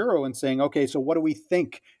ground zero and saying, okay, so what do we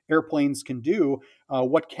think airplanes can do?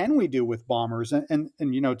 What can we do with bombers? And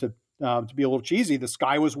to be a little cheesy, the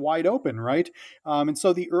sky was wide open, right? And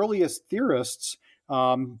so the earliest theorists,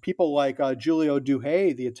 people like Giulio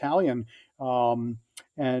Douhet, the Italian, and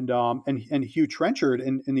Hugh Trenchard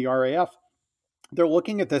in the RAF, they're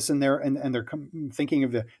looking at this and they're thinking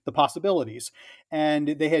of the possibilities. And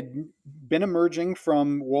they had been emerging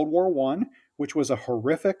from World War One, which was a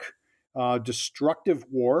horrific, destructive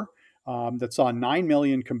war that saw 9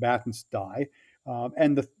 million combatants die.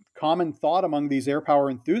 And the common thought among these air power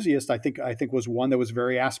enthusiasts, I think was one that was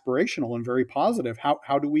very aspirational and very positive.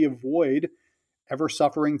 How do we avoid ever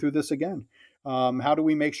suffering through this again? How do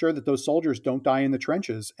we make sure that those soldiers don't die in the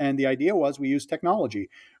trenches? And the idea was we use technology.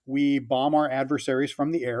 We bomb our adversaries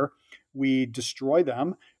from the air. We destroy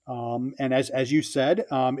them. And as you said,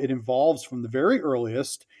 it involves from the very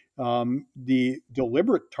earliest the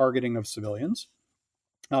deliberate targeting of civilians,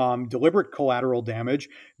 deliberate collateral damage.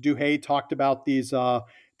 Douhet talked about these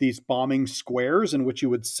bombing squares in which you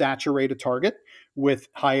would saturate a target with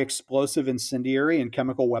high explosive, incendiary, and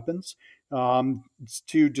chemical weapons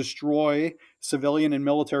to destroy civilian and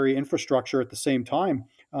military infrastructure at the same time,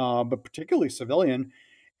 but particularly civilian.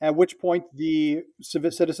 At which point the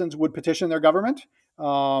citizens would petition their government.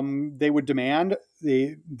 They would demand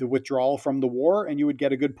the withdrawal from the war, and you would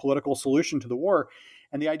get a good political solution to the war.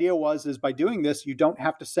 And the idea is by doing this, you don't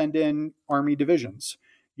have to send in army divisions.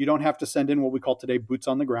 You don't have to send in what we call today boots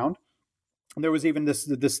on the ground. And there was even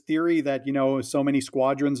this theory that so many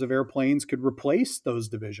squadrons of airplanes could replace those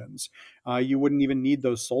divisions. You wouldn't even need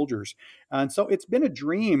those soldiers. And so it's been a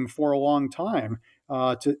dream for a long time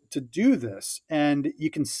to do this. And you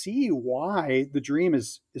can see why the dream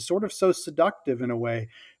is sort of so seductive in a way.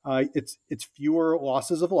 It's fewer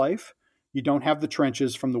losses of life. You don't have the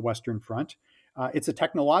trenches from the Western Front. It's a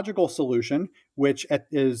technological solution, which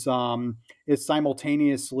is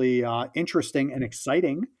simultaneously interesting and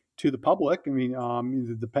exciting to the public. I mean,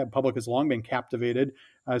 the public has long been captivated,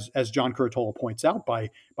 as John Curatola points out, by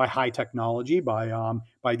high technology,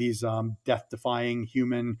 by these death-defying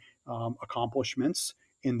human accomplishments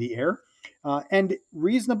in the air. And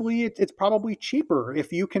reasonably, it's probably cheaper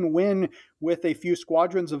if you can win with a few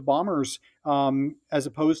squadrons of bombers, as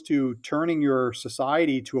opposed to turning your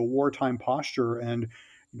society to a wartime posture and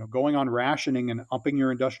going on rationing and upping your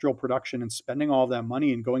industrial production and spending all of that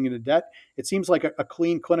money and going into debt. It seems like a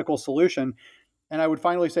clean clinical solution. And I would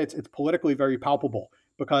finally say it's politically very palpable,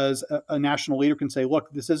 because a national leader can say,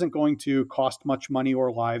 look, this isn't going to cost much money or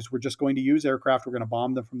lives. We're just going to use aircraft. We're going to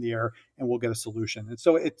bomb them from the air, and we'll get a solution. And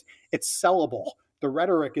so it's sellable. The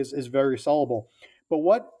rhetoric is very sellable. But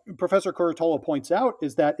what Professor Curatola points out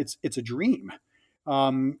is that it's a dream.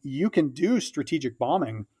 You can do strategic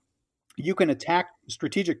bombing. You can attack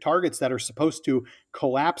strategic targets that are supposed to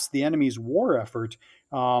collapse the enemy's war effort.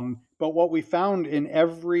 But what we found in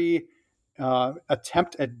every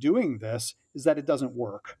attempt at doing this is that it doesn't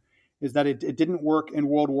work. Is that it didn't work in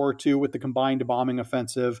World War II with the combined bombing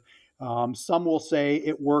offensive. Some will say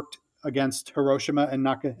it worked against Hiroshima and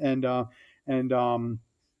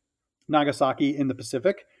Nagasaki in the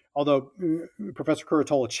Pacific. Although Professor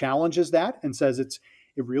Kuratola challenges that and says it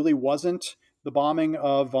really wasn't the bombing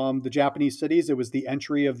of the Japanese cities. It was the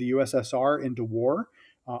entry of the USSR into war.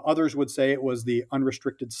 Others would say it was the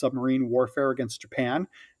unrestricted submarine warfare against Japan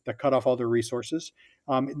that cut off all their resources.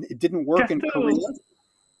 It didn't work Just in to, Korea.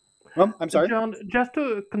 I'm sorry. John, just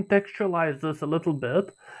to contextualize this a little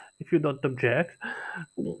bit, if you don't object,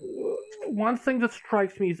 one thing that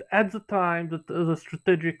strikes me is at the time that the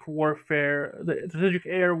strategic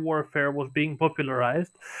air warfare was being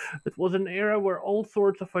popularized, it was an era where all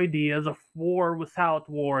sorts of ideas of war without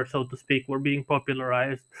war, so to speak, were being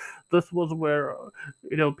popularized. This was where,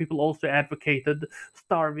 people also advocated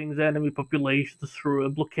starving the enemy populations through a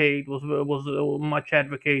blockade was much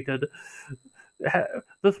advocated.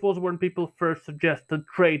 This was when people first suggested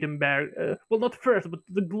trade embargo. Well, not first, but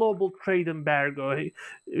the global trade embargo.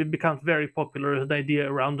 It becomes very popular as an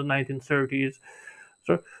idea around the 1930s.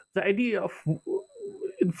 So the idea of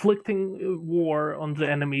inflicting war on the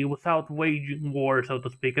enemy without waging war, so to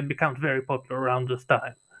speak, it becomes very popular around this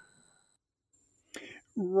time.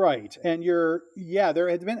 Right. And there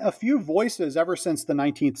had been a few voices ever since the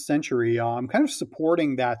 19th century, kind of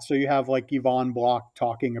supporting that. So you have like Yvonne Bloch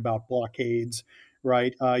talking about blockades,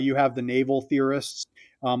 right? You have the naval theorists,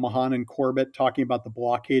 Mahan and Corbett, talking about the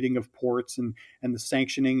blockading of ports and the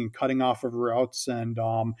sanctioning and cutting off of routes. And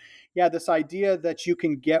this idea that you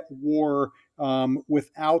can get war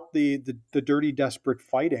without the dirty, desperate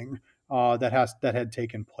fighting. That had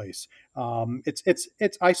taken place.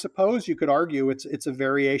 It's I suppose you could argue it's a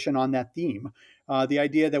variation on that theme. The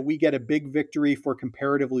idea that we get a big victory for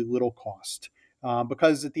comparatively little cost.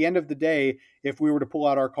 Because at the end of the day, if we were to pull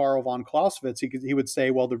out our Karl von Clausewitz, he would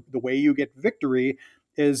say, well, the way you get victory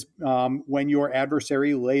is when your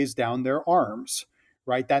adversary lays down their arms,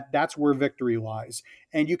 right? That's where victory lies.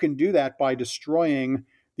 And you can do that by destroying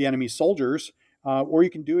the enemy soldiers, or you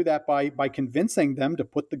can do that by convincing them to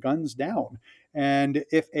put the guns down. And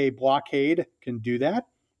if a blockade can do that,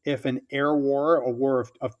 if an air war, a war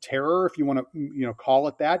of terror, if you want to call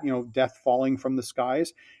it that, death falling from the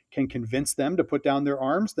skies, can convince them to put down their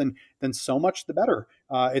arms, then so much the better.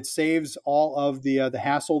 It saves all of the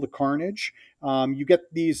hassle, the carnage. You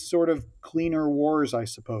get these sort of cleaner wars, I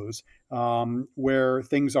suppose, where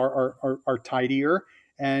things are tidier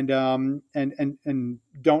and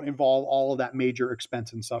don't involve all of that major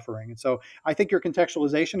expense and suffering. And so I think your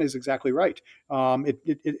contextualization is exactly right.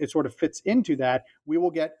 It sort of fits into that. We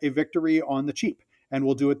will get a victory on the cheap, and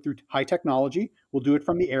we'll do it through high technology. We'll do it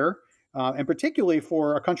from the air. And particularly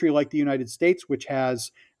for a country like the United States, which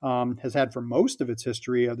has had for most of its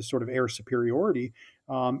history the sort of air superiority,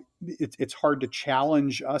 it's hard to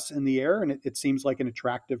challenge us in the air, and it seems like an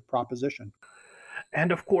attractive proposition.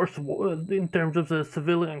 And of course, in terms of the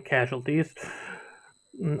civilian casualties,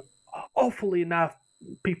 awfully enough,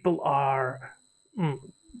 people are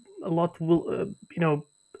a lot will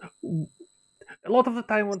a lot of the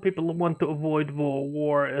time when people want to avoid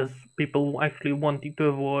war is people actually wanting to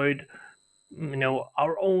avoid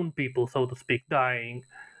our own people, so to speak, dying.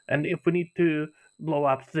 And if we need to blow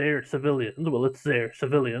up their civilians, well, it's their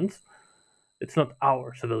civilians. It's not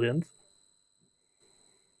our civilians.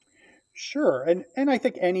 Sure, and I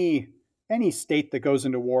think any state that goes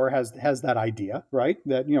into war has that idea, right?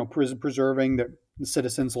 That preserving the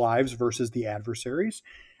citizens' lives versus the adversaries.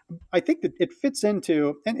 I think that it fits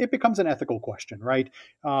into, and it becomes an ethical question, right?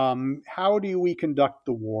 How do we conduct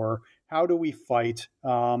the war? How do we fight?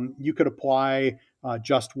 You could apply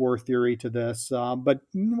just war theory to this, but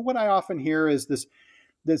what I often hear is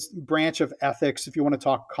this branch of ethics, if you want to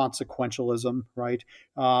talk consequentialism, right?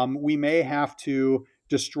 We may have to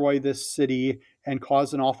destroy this city and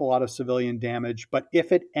cause an awful lot of civilian damage, but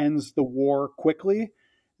if it ends the war quickly,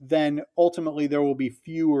 then ultimately there will be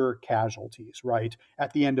fewer casualties, right,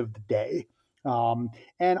 at the end of the day.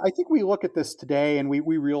 And I think we look at this today and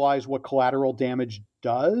we realize what collateral damage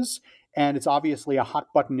does. And it's obviously a hot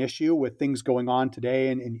button issue with things going on today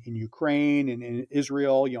in Ukraine and in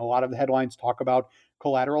Israel. A lot of the headlines talk about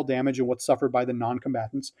collateral damage and what's suffered by the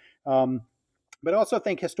non-combatants. But I also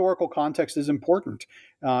think historical context is important.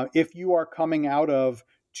 If you are coming out of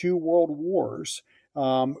two world wars,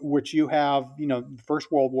 which you have, the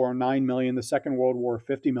First World War, 9 million, the Second World War,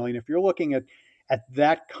 50 million, if you're looking at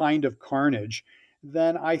that kind of carnage,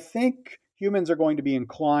 then I think humans are going to be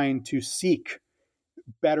inclined to seek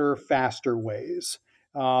better, faster ways.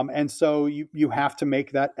 And so you have to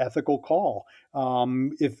make that ethical call.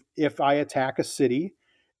 If I attack a city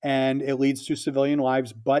and it leads to civilian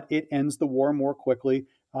lives, but it ends the war more quickly,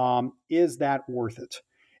 is that worth it?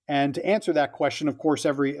 And to answer that question, of course,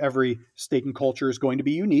 every state and culture is going to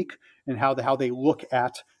be unique in how they look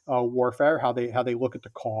at warfare, how they look at the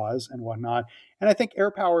cause and whatnot. And I think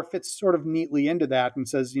air power fits sort of neatly into that and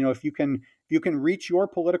says, if you can reach your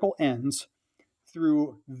political ends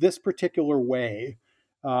through this particular way,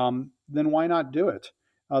 then why not do it?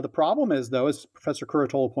 The problem is, though, as Professor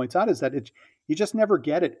Curatola points out, is that you just never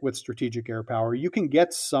get it with strategic air power. You can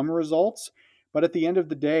get some results, but at the end of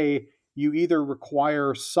the day, you either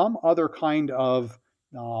require some other kind of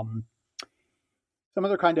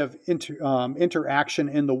interaction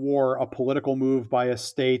in the war, a political move by a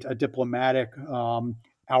state, a diplomatic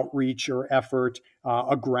outreach or effort,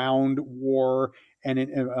 a ground war, and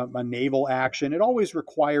a naval action. It always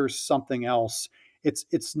requires something else.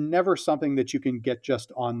 It's never something that you can get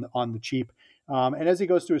just on the cheap. And as he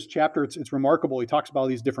goes through his chapter, it's remarkable. He talks about all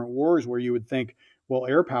these different wars where you would think, well,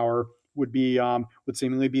 air power would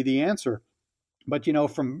seemingly be the answer. But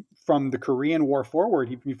from the Korean War forward,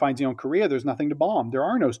 he finds in Korea there's nothing to bomb. There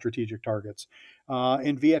are no strategic targets.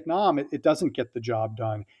 In Vietnam, it doesn't get the job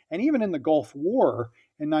done. And even in the Gulf War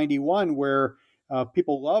in '91, where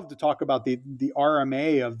people love to talk about the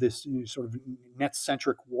RMA of this sort of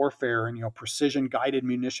net-centric warfare and precision guided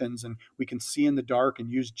munitions, and we can see in the dark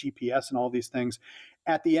and use GPS and all these things.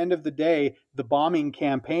 At the end of the day, the bombing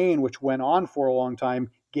campaign, which went on for a long time,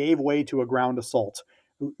 gave way to a ground assault.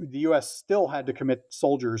 The U.S. still had to commit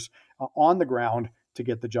soldiers on the ground to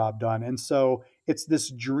get the job done. And so it's this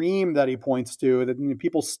dream that he points to that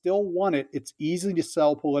people still want it. It's easy to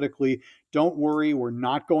sell politically. Don't worry, we're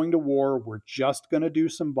not going to war. We're just going to do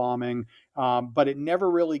some bombing. But it never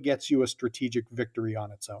really gets you a strategic victory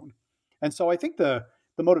on its own. And so I think the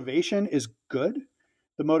motivation is good.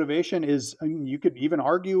 The motivation is, you could even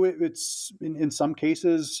argue it's in some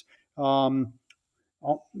cases,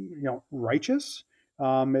 righteous.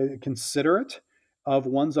 Considerate of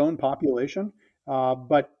one's own population.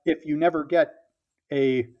 But if you never get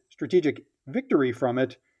a strategic victory from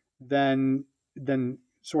it, then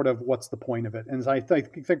sort of what's the point of it? And I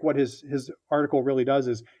think what his article really does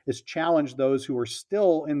is challenge those who are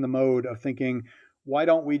still in the mode of thinking, why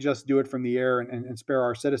don't we just do it from the air and spare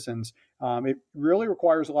our citizens? It really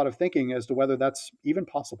requires a lot of thinking as to whether that's even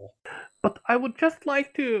possible. But I would just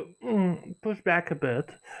like to push back a bit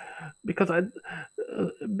because I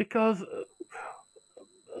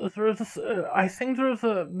think there's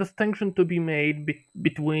a distinction to be made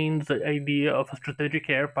between the idea of a strategic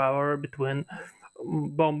air power, between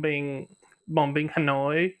bombing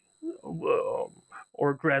Hanoi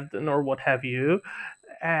or Dresden or what have you,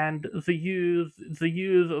 and the use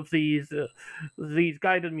of these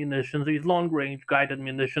guided munitions, these long range guided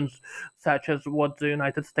munitions, such as what the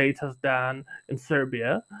United States has done in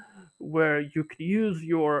Serbia, where you could use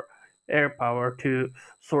your air power to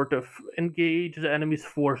sort of engage the enemy's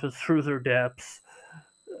forces through their depths.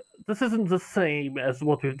 This isn't the same as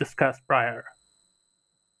what we've discussed prior.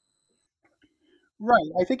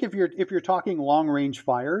 Right. I think if you're talking long range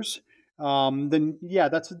fires, then yeah,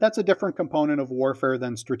 that's a different component of warfare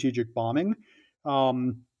than strategic bombing.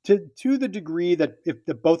 To the degree that if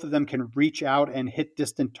both of them can reach out and hit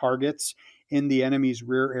distant targets in the enemy's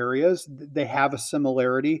rear areas, they have a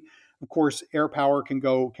similarity. Of course, air power can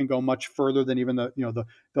go much further than even the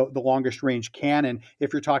longest range cannon.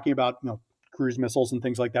 If you're talking about cruise missiles and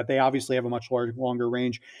things like that, they obviously have a much longer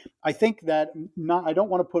range. I think that I don't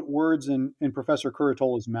want to put words in Professor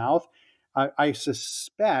Curatola's mouth. I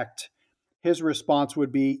suspect his response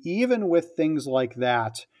would be, even with things like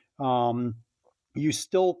that, you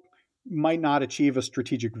still might not achieve a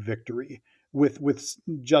strategic victory with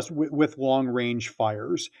long range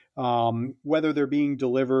fires, whether they're being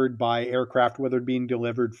delivered by aircraft, whether they're being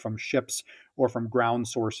delivered from ships or from ground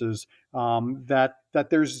sources. That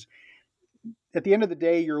there's, at the end of the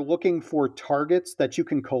day, you're looking for targets that you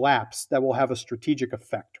can collapse that will have a strategic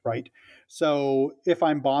effect, right? So if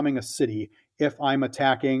I'm bombing a city, if I'm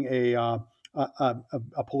attacking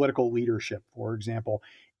a political leadership, for example,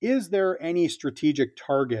 is there any strategic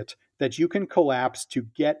target that you can collapse to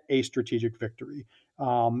get a strategic victory?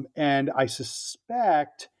 And I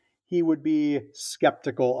suspect he would be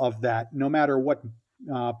skeptical of that, no matter what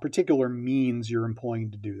particular means you're employing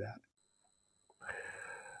to do that.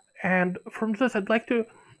 And from this,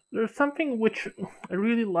 there's something which I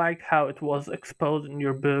really liked how it was exposed in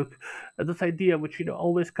your book. This idea, which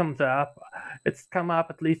always comes up. It's come up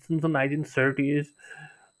at least in the 1930s,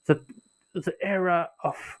 that the era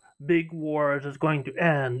of big wars is going to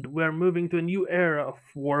end. We're moving to a new era of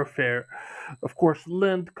warfare. Of course,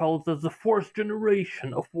 Lind calls this the fourth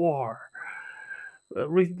generation of war.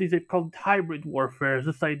 Recently, they've called hybrid warfare.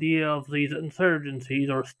 This idea of these insurgencies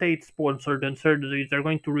or state-sponsored insurgencies, they're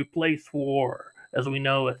going to replace war as we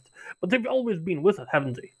know it. But they've always been with it,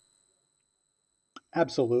 haven't they?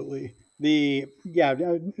 Absolutely.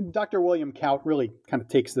 Dr. William Kaut really kind of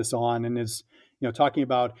takes this on and is, talking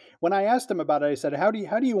about, when I asked him about it, I said, how do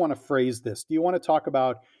you want to phrase this? Do you want to talk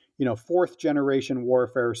about, fourth generation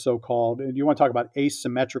warfare, so-called? Do you want to talk about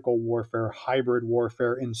asymmetrical warfare, hybrid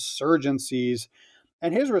warfare, insurgencies?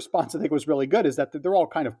 And his response, I think, was really good, is that they're all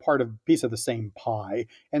kind of part of a piece of the same pie.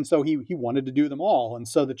 And so he wanted to do them all. And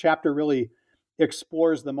so the chapter really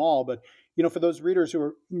explores them all. But, for those readers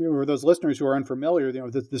or those listeners who are unfamiliar,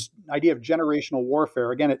 this idea of generational warfare,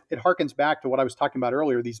 again, it harkens back to what I was talking about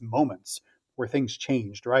earlier, these moments where things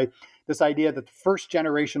changed, right? This idea that the first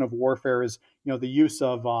generation of warfare is, the use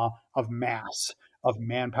of mass, of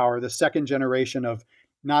manpower. The second generation of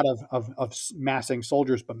not of massing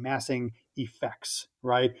soldiers, but massing effects,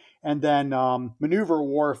 right? And then maneuver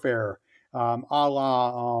warfare, a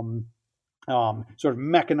la sort of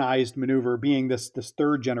mechanized maneuver being this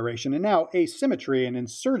third generation, and now asymmetry and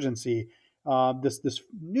insurgency, this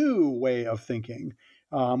new way of thinking,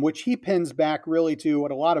 which he pins back really to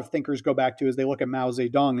what a lot of thinkers go back to as they look at Mao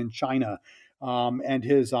Zedong in China. And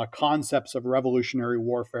his concepts of revolutionary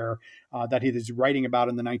warfare that he is writing about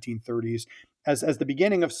in the 1930s as the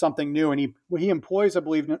beginning of something new. And he employs, I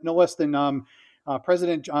believe, no less than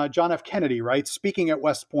President John F. Kennedy, right, speaking at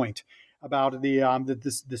West Point about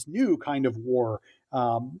this new kind of war.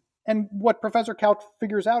 And what Professor Kaut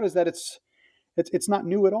figures out is that it's not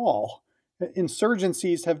new at all.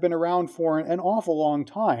 Insurgencies have been around for an awful long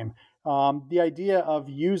time. The idea of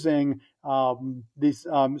using these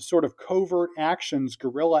sort of covert actions,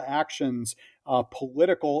 guerrilla actions,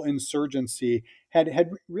 political insurgency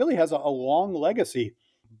really has a long legacy.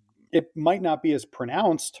 It might not be as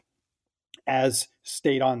pronounced as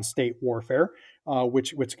state-on-state warfare,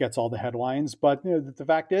 which gets all the headlines, but the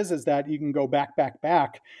fact is that you can go back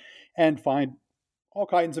and find all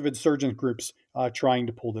kinds of insurgent groups trying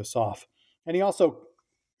to pull this off. And he also,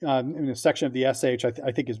 in a section of the essay, which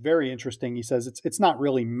I think is very interesting, he says it's not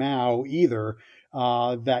really Mao either,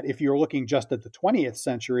 that if you're looking just at the 20th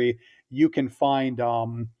century, you can find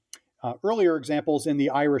earlier examples in the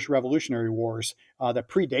Irish Revolutionary Wars that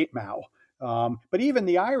predate Mao. But even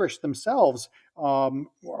the Irish themselves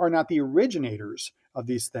are not the originators of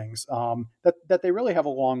these things, that they really have a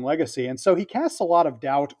long legacy. And so he casts a lot of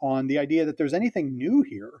doubt on the idea that there's anything new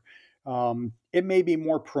here. It may be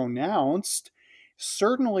more pronounced.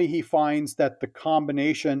 Certainly, he finds that the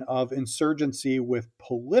combination of insurgency with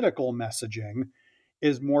political messaging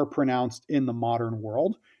is more pronounced in the modern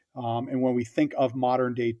world. And when we think of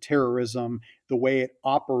modern day terrorism, the way it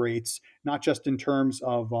operates, not just in terms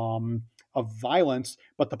of violence,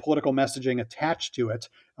 but the political messaging attached to it.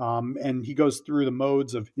 And he goes through the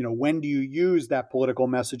modes of, when do you use that political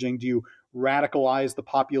messaging? Do you radicalize the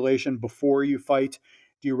population before you fight?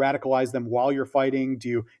 Do you radicalize them while you're fighting?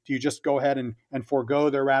 Do you just go ahead and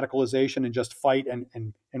forego their radicalization and just fight?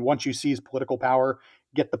 And once you seize political power,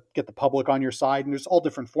 get the public on your side? And there's all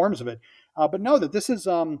different forms of it. But know that this is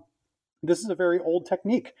a very old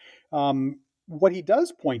technique. What he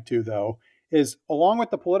does point to, though, is along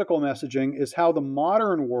with the political messaging is how the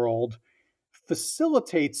modern world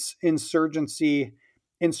facilitates insurgency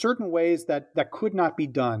in certain ways that could not be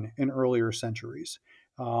done in earlier centuries.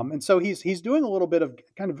 And so he's doing a little bit of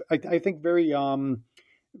kind of, I think, very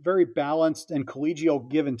balanced and collegial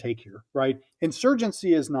give and take here, right?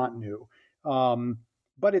 Insurgency is not new,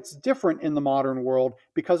 but it's different in the modern world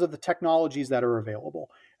because of the technologies that are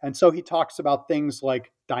available. And so he talks about things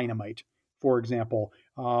like dynamite, for example,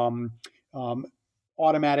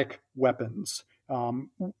 automatic weapons,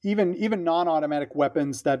 even non-automatic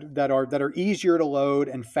weapons that are easier to load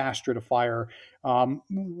and faster to fire.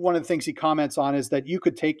 One of the things he comments on is that you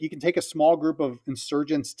can take a small group of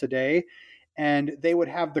insurgents today, and they would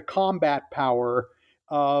have the combat power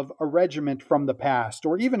of a regiment from the past,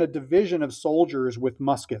 or even a division of soldiers with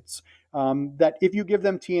muskets. That if you give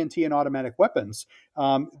them TNT and automatic weapons,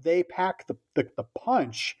 they pack the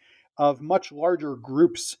punch of much larger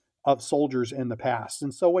groups of soldiers in the past.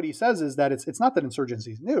 And so what he says is that it's not that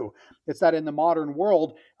insurgency is new. It's that in the modern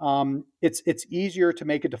world, it's easier to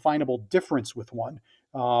make a definable difference with one.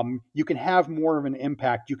 You can have more of an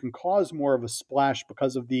impact. You can cause more of a splash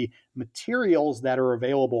because of the materials that are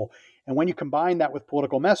available. And when you combine that with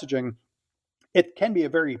political messaging, it can be a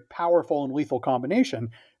very powerful and lethal combination.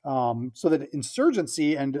 So that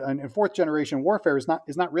insurgency and fourth generation warfare is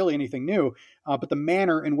not really anything new, but the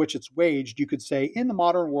manner in which it's waged, you could say, in the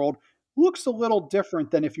modern world looks a little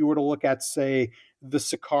different than if you were to look at, say, the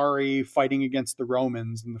Sicarii fighting against the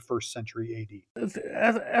Romans in the first century AD.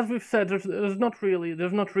 As we've said, there's not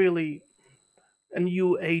really a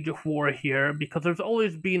new age of war here, because there's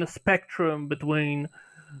always been a spectrum between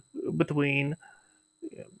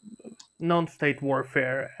non-state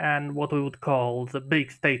warfare and what we would call the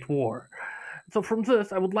big state war. So from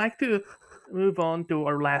this, I would like to move on to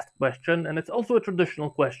our last question, and it's also a traditional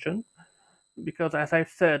question, because as I've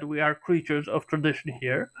said, we are creatures of tradition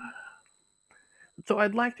here. So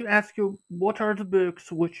I'd like to ask you, what are the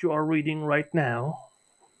books which you are reading right now?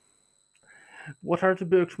 What are the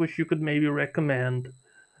books which you could maybe recommend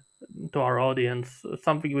to our audience?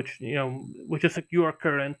 Something which is your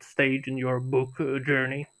current stage in your book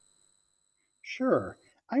journey. Sure.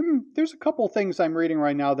 There's a couple things I'm reading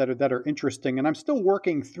right now that are interesting, and I'm still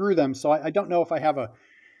working through them. So I don't know if I have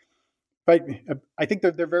but I think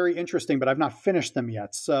they're very interesting, but I've not finished them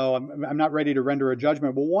yet. So I'm not ready to render a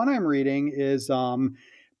judgment. But one I'm reading is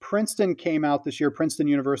Princeton came out this year, Princeton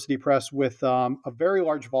University Press, with a very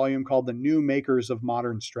large volume called The New Makers of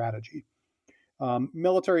Modern Strategy.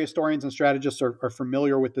 Military historians and strategists are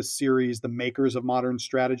familiar with this series, The Makers of Modern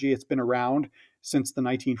Strategy. It's been around since the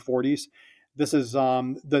 1940s. This is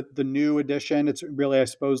the new edition. It's really, I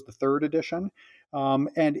suppose, the third edition.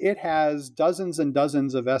 And it has dozens and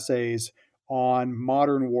dozens of essays on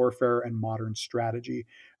modern warfare and modern strategy.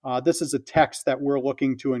 This is a text that we're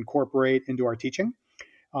looking to incorporate into our teaching.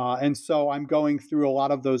 And so I'm going through a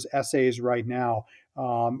lot of those essays right now,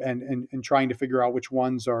 and trying to figure out which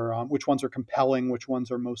ones are compelling, which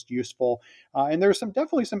ones are most useful. And there's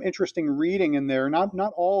definitely some interesting reading in there, not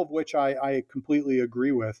all of which I completely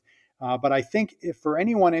agree with. But I think if for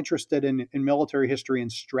anyone interested in military history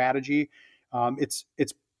and strategy, it's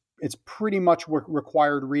pretty much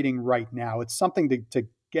required reading right now. It's something to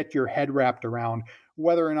get your head wrapped around,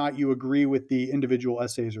 whether or not you agree with the individual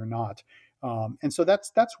essays or not. And so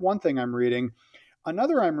that's one thing I'm reading.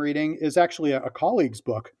 Another I'm reading is actually a colleague's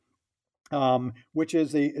book, which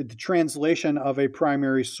is the translation of a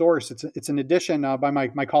primary source. It's an edition by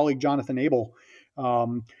my colleague Jonathan Abel,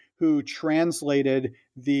 who translated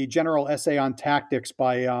the General Essay on Tactics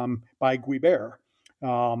by Guibert,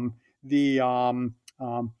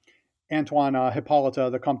 Antoine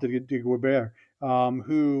Hippolyte, the Comte de Guibert,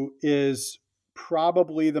 who is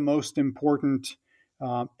probably the most important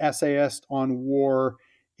essayist on war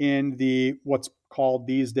in what's called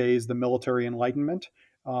these days the military Enlightenment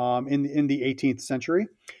in the 18th century.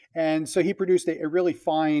 And so he produced a really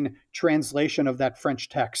fine translation of that French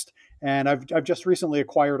text. And I've just recently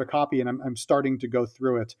acquired a copy, and I'm starting to go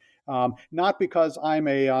through it. Not because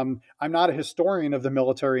I'm not a historian of the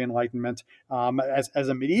military Enlightenment. As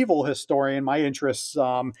a medieval historian, my interests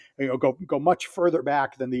go much further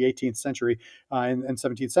back than the 18th century and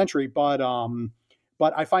 17th century. But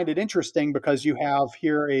I find it interesting because you have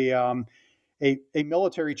here a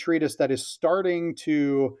military treatise that is starting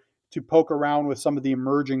to poke around with some of the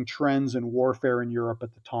emerging trends in warfare in Europe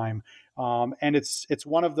at the time. And it's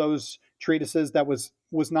one of those treatises that was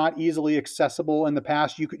not easily accessible in the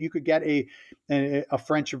past. You could get a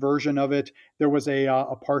French version of it. There was a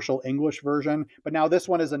partial English version, but now this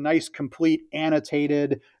one is a nice, complete,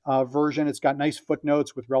 annotated version. It's got nice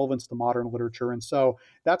footnotes with relevance to modern literature, and so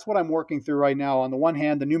that's what I'm working through right now. On the one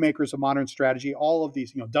hand, the New Makers of Modern Strategy, all of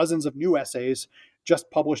these, dozens of new essays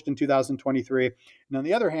just published in 2023, and on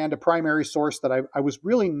the other hand, a primary source that I was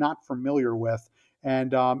really not familiar with.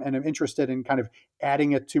 And I'm interested in kind of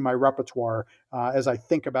adding it to my repertoire as I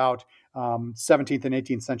think about 17th and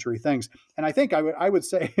 18th century things. And I think I would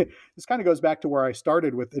say this kind of goes back to where I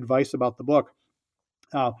started with advice about the book.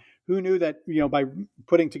 Who knew that by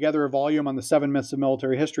putting together a volume on the 7 myths of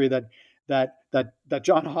military history that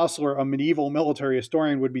John Hosler, a medieval military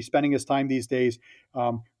historian, would be spending his time these days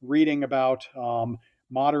reading about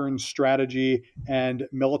modern strategy and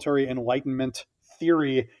military Enlightenment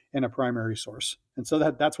theory in a primary source. And so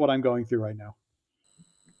that's what I'm going through right now.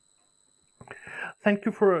 Thank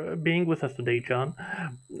you for being with us today, John.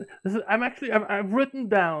 I've written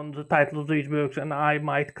down the titles of these books, and I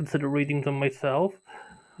might consider reading them myself.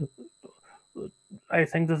 I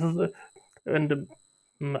think this is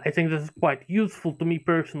quite useful to me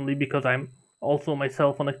personally, because I'm also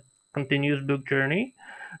myself on a continuous book journey.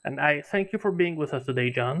 And I thank you for being with us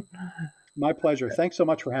today, John. My pleasure. Thanks so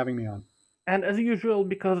much for having me on. And as usual,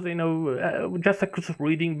 because just like with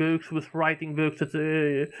reading books, with writing books,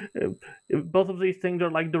 both of these things are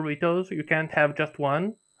like Doritos. You can't have just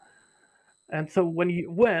one. And so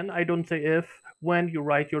I don't say if, when you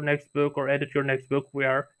write your next book or edit your next book, we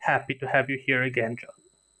are happy to have you here again, John.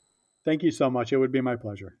 Thank you so much. It would be my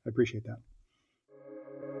pleasure. I appreciate that.